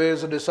gave it to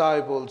his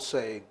disciples,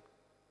 saying,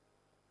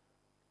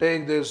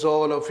 "Take this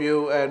all of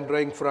you and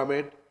drink from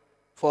it,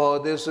 for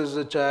this is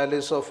the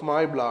chalice of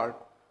my blood,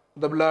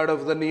 the blood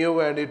of the new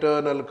and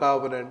eternal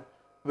covenant,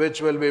 which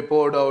will be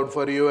poured out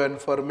for you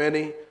and for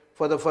many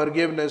for the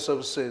forgiveness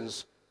of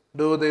sins.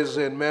 Do this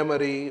in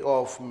memory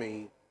of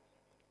me."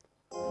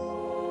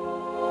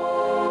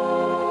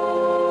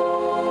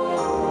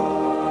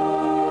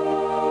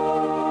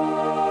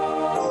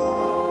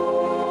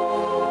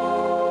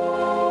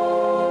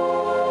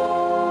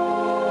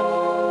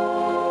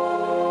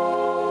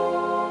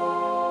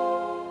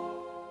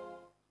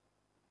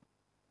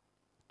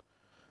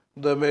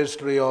 The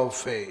mystery of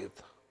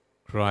faith.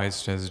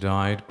 Christ has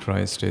died,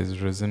 Christ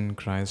is risen,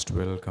 Christ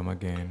will come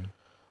again.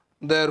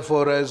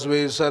 Therefore, as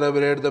we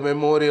celebrate the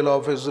memorial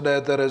of his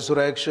death and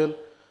resurrection,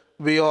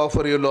 we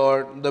offer you,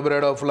 Lord, the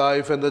bread of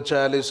life and the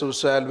chalice of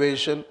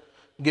salvation,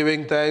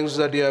 giving thanks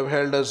that you have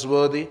held us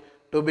worthy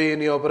to be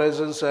in your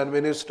presence and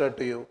minister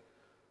to you.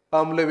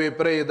 Humbly we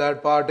pray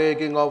that,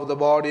 partaking of the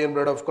body and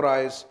blood of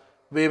Christ,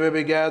 we may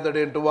be gathered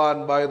into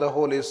one by the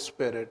Holy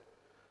Spirit.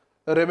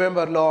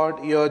 Remember,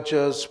 Lord, your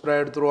church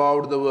spread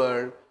throughout the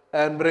world,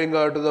 and bring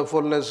her to the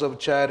fullness of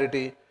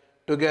charity,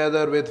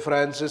 together with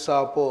Francis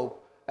our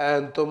Pope,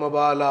 and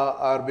Tumabala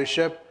our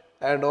Bishop,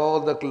 and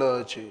all the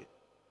clergy.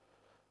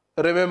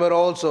 Remember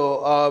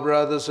also our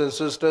brothers and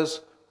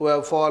sisters who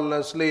have fallen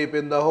asleep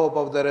in the hope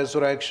of the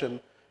resurrection,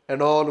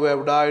 and all who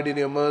have died in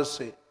your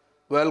mercy.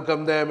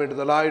 Welcome them into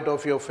the light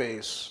of your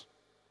face.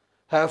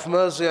 Have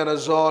mercy on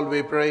us all,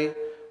 we pray,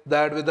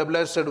 that with the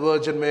Blessed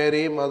Virgin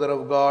Mary, Mother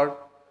of God,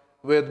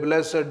 with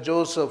blessed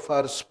Joseph,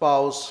 her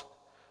spouse,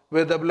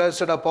 with the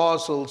blessed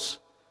apostles,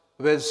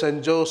 with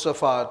Saint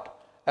Josaphat,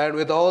 and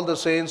with all the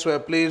saints who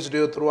have pleased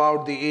you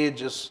throughout the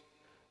ages,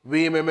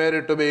 we may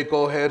merit to be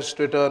co-heirs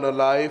to eternal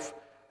life,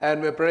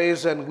 and may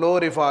praise and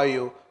glorify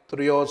you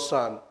through your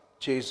Son,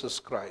 Jesus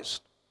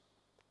Christ.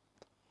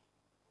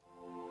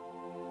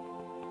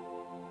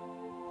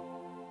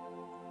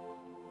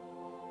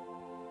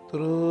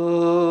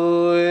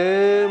 Through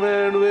him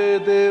and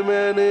with him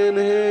and in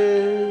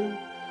him,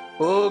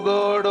 O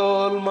God,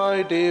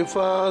 Almighty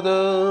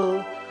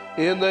Father,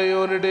 in the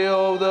unity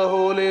of the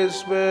Holy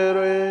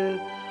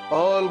Spirit,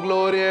 all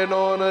glory and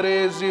honor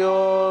is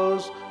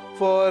yours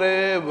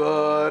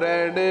forever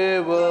and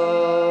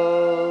ever.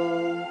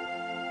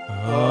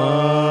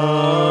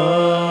 Amen.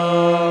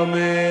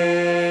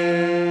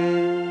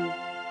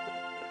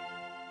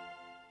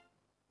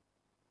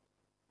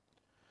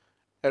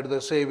 At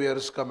the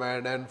Saviour's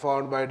command and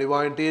found by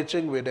divine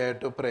teaching, we dare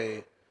to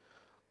pray.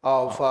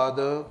 Our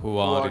Father, who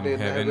art in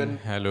heaven,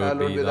 hallowed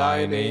be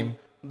thy name.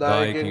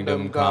 Thy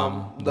kingdom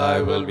come,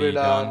 thy will be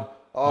done,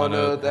 on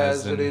earth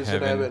as it is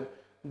in heaven.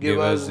 Give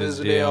us this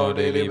day our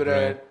daily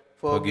bread.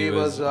 Forgive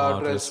us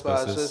our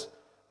trespasses,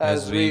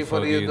 as we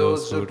forgive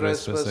those who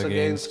trespass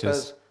against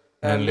us.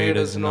 And lead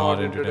us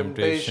not into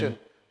temptation,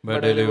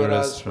 but deliver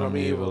us from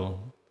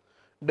evil.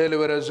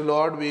 Deliver us,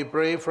 Lord, we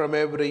pray, from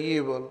every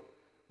evil.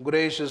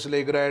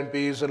 Graciously grant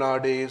peace in our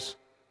days,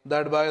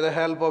 that by the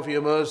help of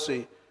your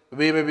mercy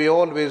we may be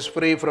always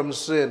free from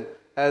sin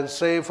and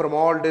safe from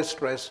all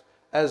distress,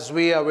 as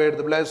we await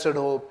the blessed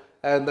hope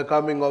and the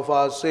coming of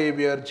our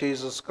Savior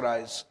Jesus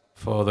Christ.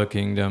 For the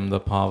kingdom,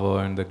 the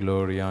power, and the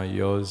glory are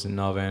yours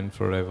now and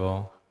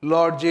forever.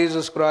 Lord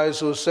Jesus Christ,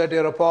 who said to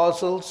your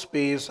apostles,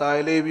 peace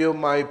I leave you,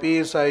 my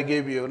peace I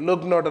give you,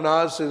 look not on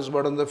our sins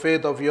but on the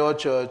faith of your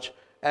church,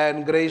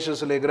 and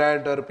graciously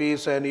grant her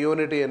peace and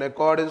unity in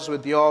accordance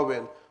with your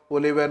will, who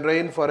live and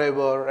reign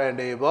forever and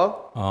ever.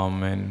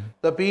 Amen.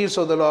 The peace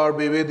of the Lord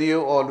be with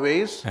you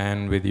always.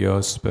 And with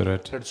your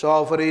spirit. Let's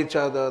offer each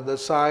other the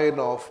sign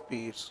of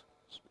peace.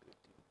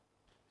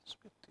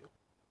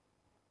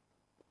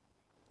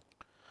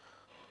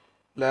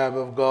 Lamb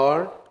of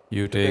God,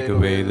 you take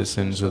away the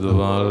sins of the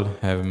world,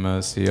 have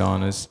mercy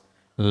on us.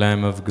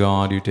 Lamb of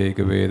God, you take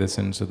away the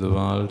sins of the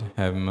world,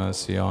 have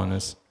mercy on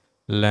us.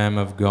 Lamb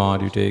of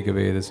God, you take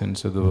away the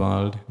sins of the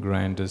world,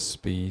 grant us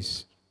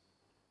peace.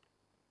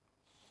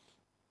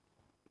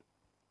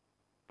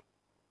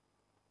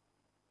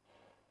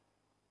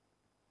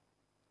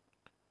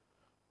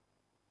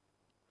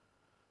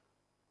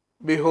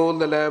 behold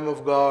the Lamb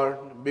of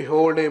God,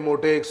 behold him who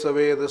takes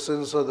away the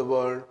sins of the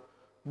world.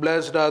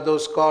 Blessed are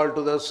those called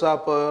to the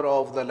supper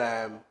of the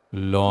Lamb.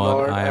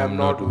 Lord, I am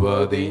not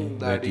worthy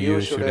that you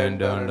should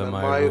enter under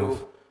my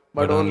roof,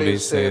 but only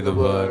say the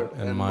word,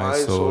 and my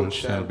soul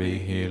shall be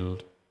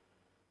healed.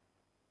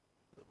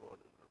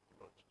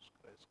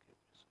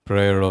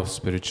 Prayer of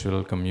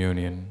Spiritual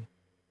Communion.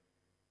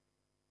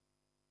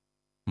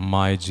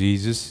 My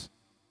Jesus,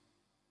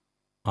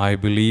 I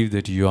believe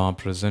that you are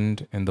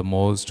present in the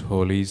most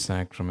holy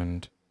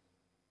sacrament.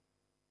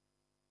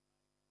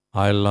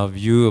 I love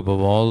you above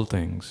all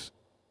things,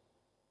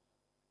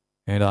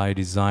 and I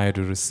desire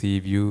to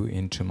receive you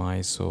into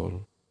my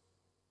soul.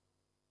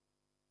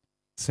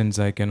 Since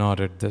I cannot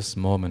at this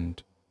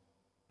moment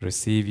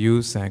receive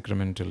you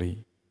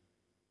sacramentally,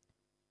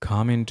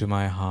 come into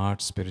my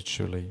heart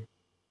spiritually.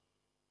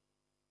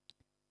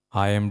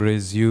 I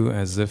embrace you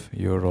as if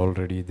you are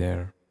already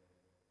there,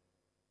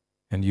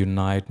 and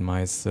unite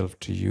myself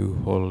to you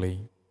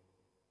wholly.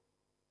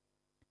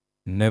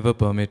 Never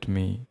permit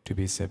me to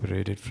be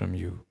separated from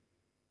you.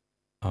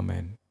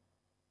 Amen.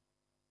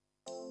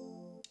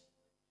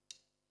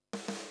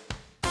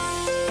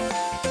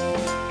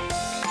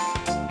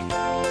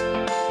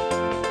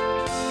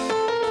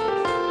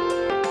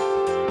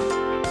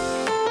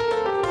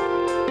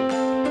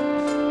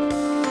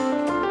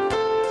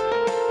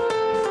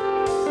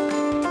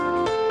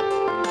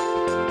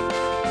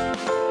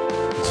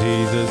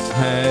 Jesus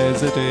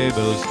has a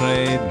table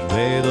spread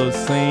where those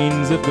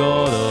saints of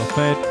God are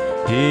fed.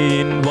 He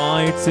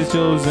invites his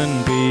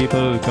chosen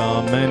people,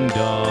 come and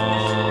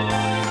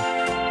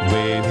dine.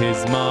 With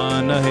his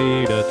manna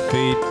he doth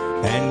feed,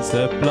 and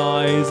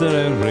supplies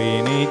their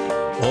every need.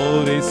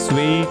 Oh, it is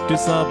sweet to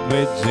sup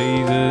with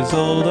Jesus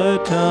all the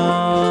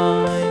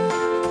time.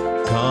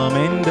 Come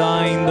and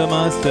dine, the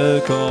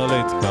Master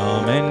calleth,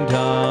 come and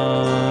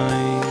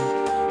dine.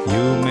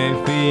 You may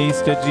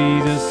feast at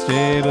Jesus'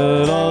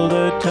 table all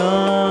the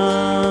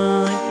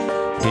time.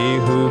 He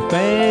who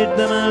fed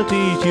the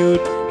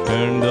multitude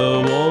turned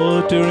the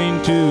water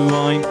into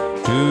wine.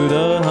 To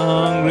the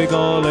hungry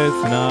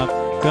calleth now,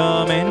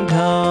 come and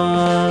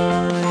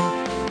dine.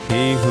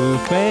 He who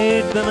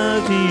fed the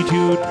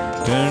multitude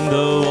turned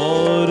the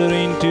water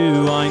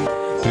into wine.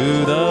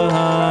 To the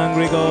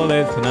hungry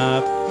calleth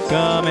now,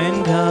 come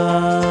and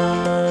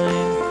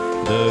dine.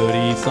 The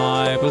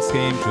disciples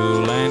came to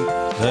land,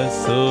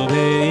 thus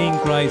obeying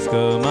Christ's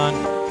command.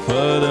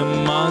 For the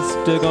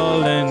Master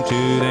called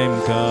unto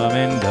them, come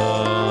and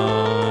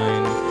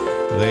dine.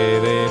 There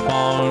they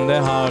found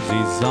their heart's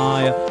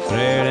desire,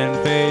 bread and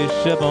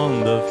fish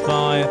upon the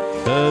fire.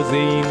 Thus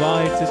he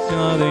invites us to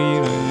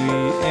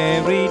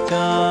every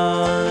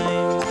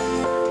time.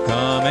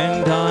 Come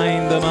and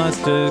dine, the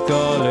Master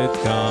calleth,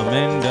 come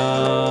and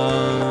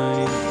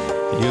dine.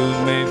 You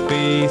may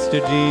feast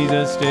at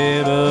Jesus'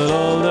 table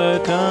all the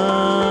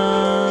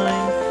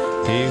time.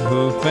 He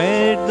who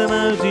fed the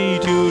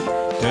multitude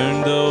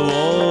turned the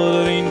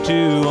water into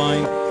into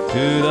wine.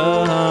 To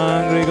the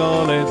hungry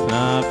calleth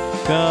not,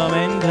 come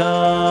and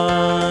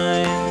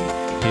dine.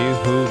 He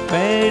who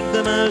fed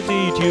the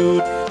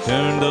multitude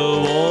turned the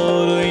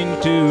water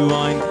into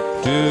wine.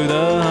 To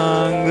the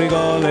hungry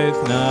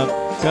calleth not,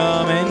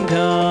 come and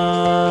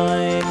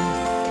dine.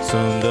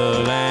 Soon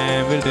the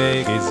Lamb will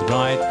take his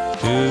bride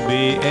to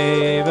be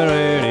ever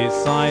at his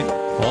side.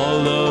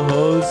 All the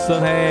hosts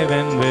of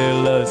heaven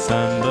will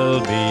assemble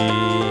be.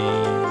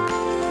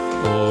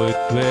 Oh, it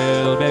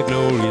will be a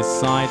glorious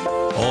sight,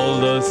 all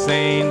the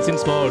saints in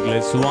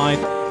spotless white,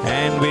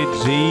 and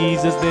with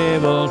Jesus they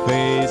will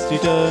face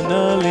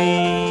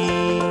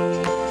eternally.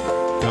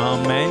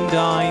 Come and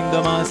dine,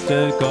 the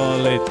Master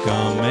calleth,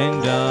 come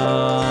and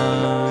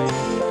dine.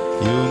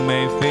 You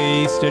may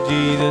feast at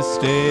Jesus'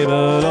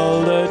 table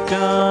all the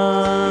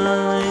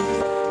time.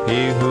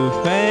 He who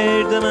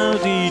fed the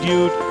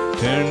multitude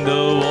turned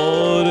the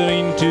water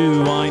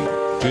into wine.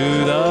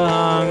 To the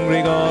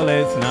hungry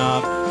calleth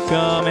not,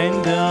 come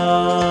and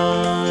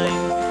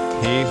dine.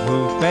 He who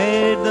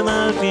fed the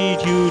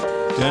multitude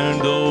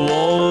turned the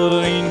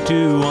water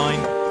into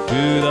wine.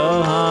 To the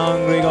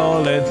hungry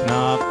calleth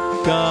not,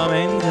 come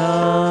and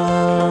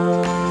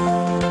dine.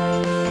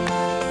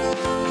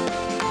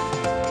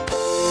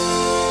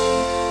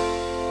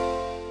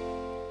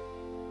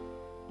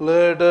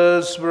 Let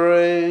us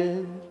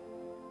pray.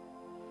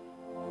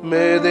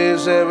 May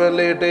this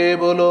heavenly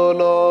table, O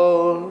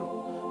Lord,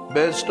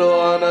 bestow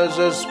on us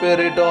a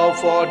spirit of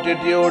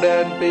fortitude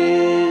and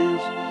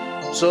peace,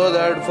 so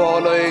that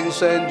following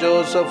Saint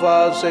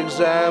Joseph's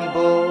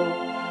example,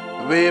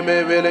 we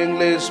may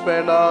willingly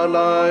spend our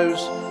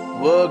lives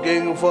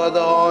working for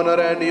the honor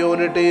and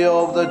unity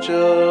of the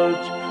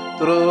Church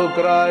through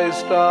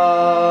Christ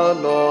our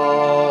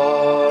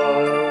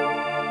Lord.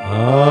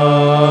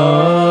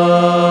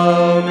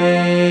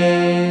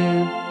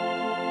 Amen.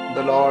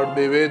 The Lord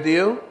be with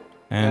you.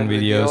 And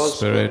with your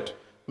spirit.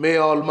 May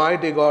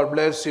Almighty God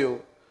bless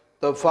you,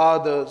 the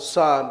Father,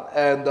 Son,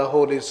 and the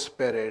Holy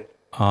Spirit.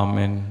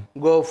 Amen.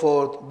 Go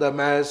forth, the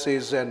Mass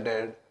is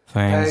ended.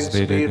 Thanks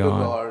be to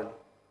God.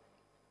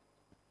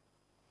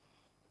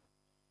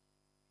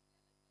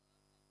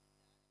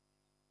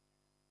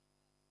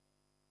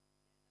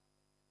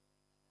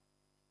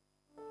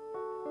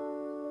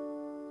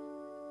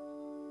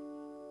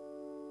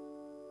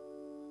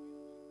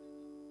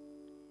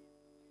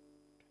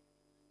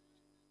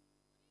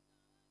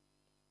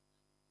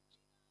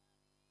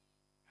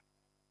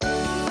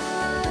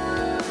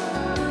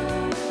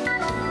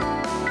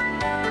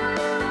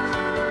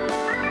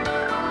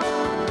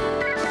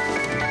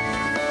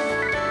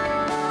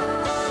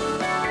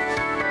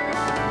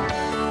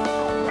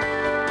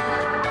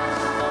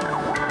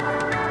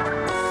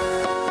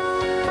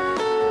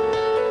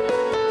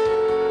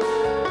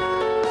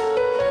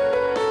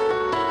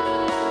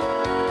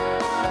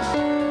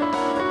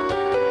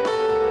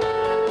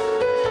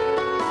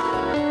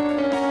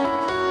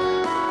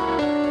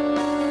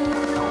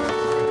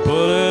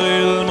 Put a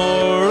little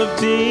more of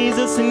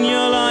Jesus in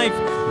your life,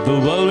 the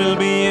world will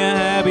be a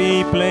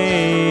happy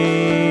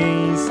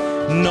place.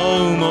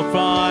 No more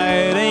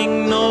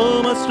fighting,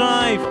 no more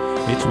strife,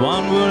 each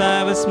one would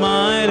have a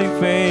smiling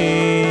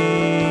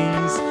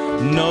face.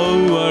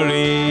 No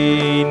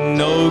worry,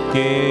 no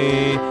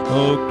care,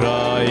 no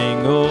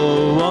crying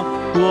over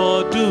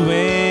what to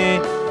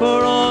wear,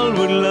 for all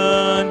would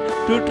learn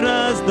to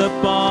trust the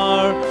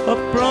power of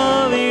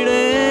providence.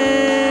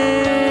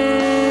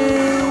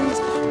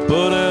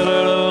 Put a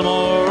little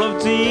more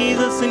of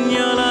Jesus in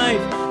your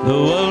life, the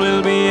world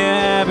will be a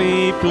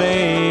happy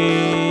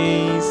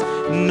place.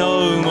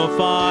 No more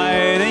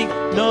fighting,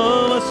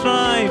 no more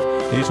strife,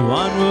 each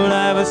one would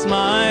have a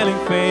smiling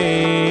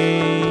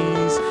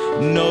face.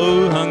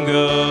 No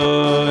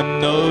hunger,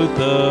 no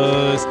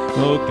thirst,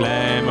 no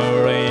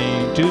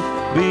clamoring to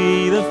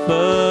be the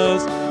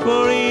first,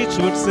 for each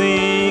would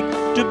seek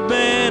to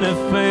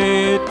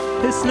benefit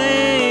his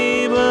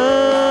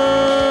neighbor.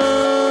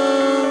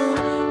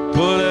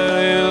 Put a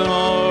little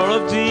more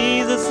of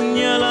Jesus in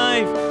your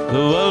life,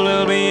 the world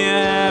will be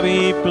a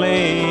happy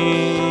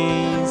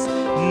place.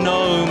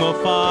 No more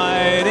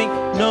fighting,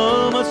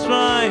 no more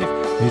strife,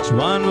 each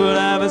one would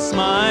have a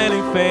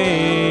smiling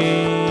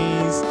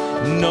face.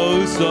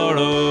 No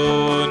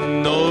sorrow,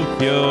 no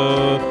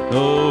fear,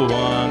 no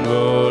one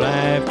would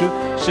have to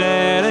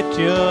shed a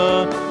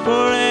tear,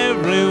 for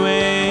every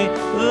way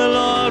the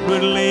Lord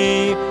would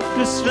lead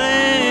to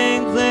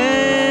strengthen.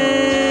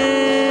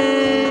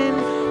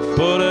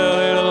 Put a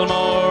little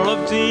more of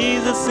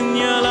Jesus in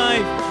your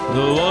life,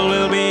 the world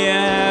will be a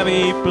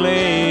happy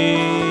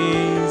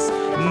place.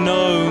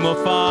 No more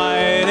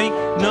fighting,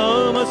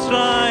 no more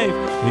strife,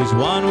 each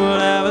one would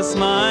have a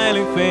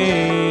smiling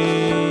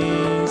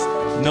face.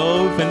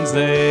 No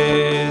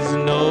fences,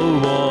 no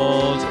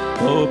walls,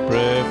 no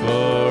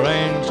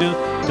preferential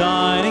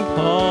dining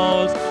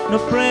halls, no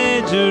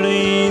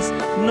prejudice,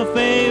 no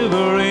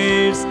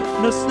favorites,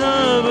 no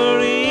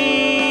snobbery.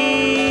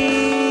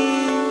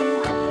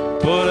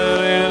 Put a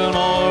little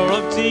more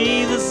of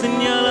Jesus in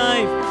your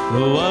life,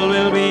 the world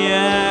will be a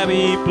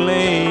happy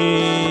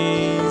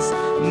place.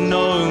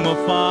 No more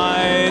fight.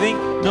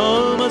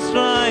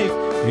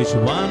 each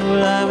one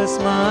will have a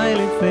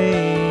smiling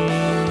face.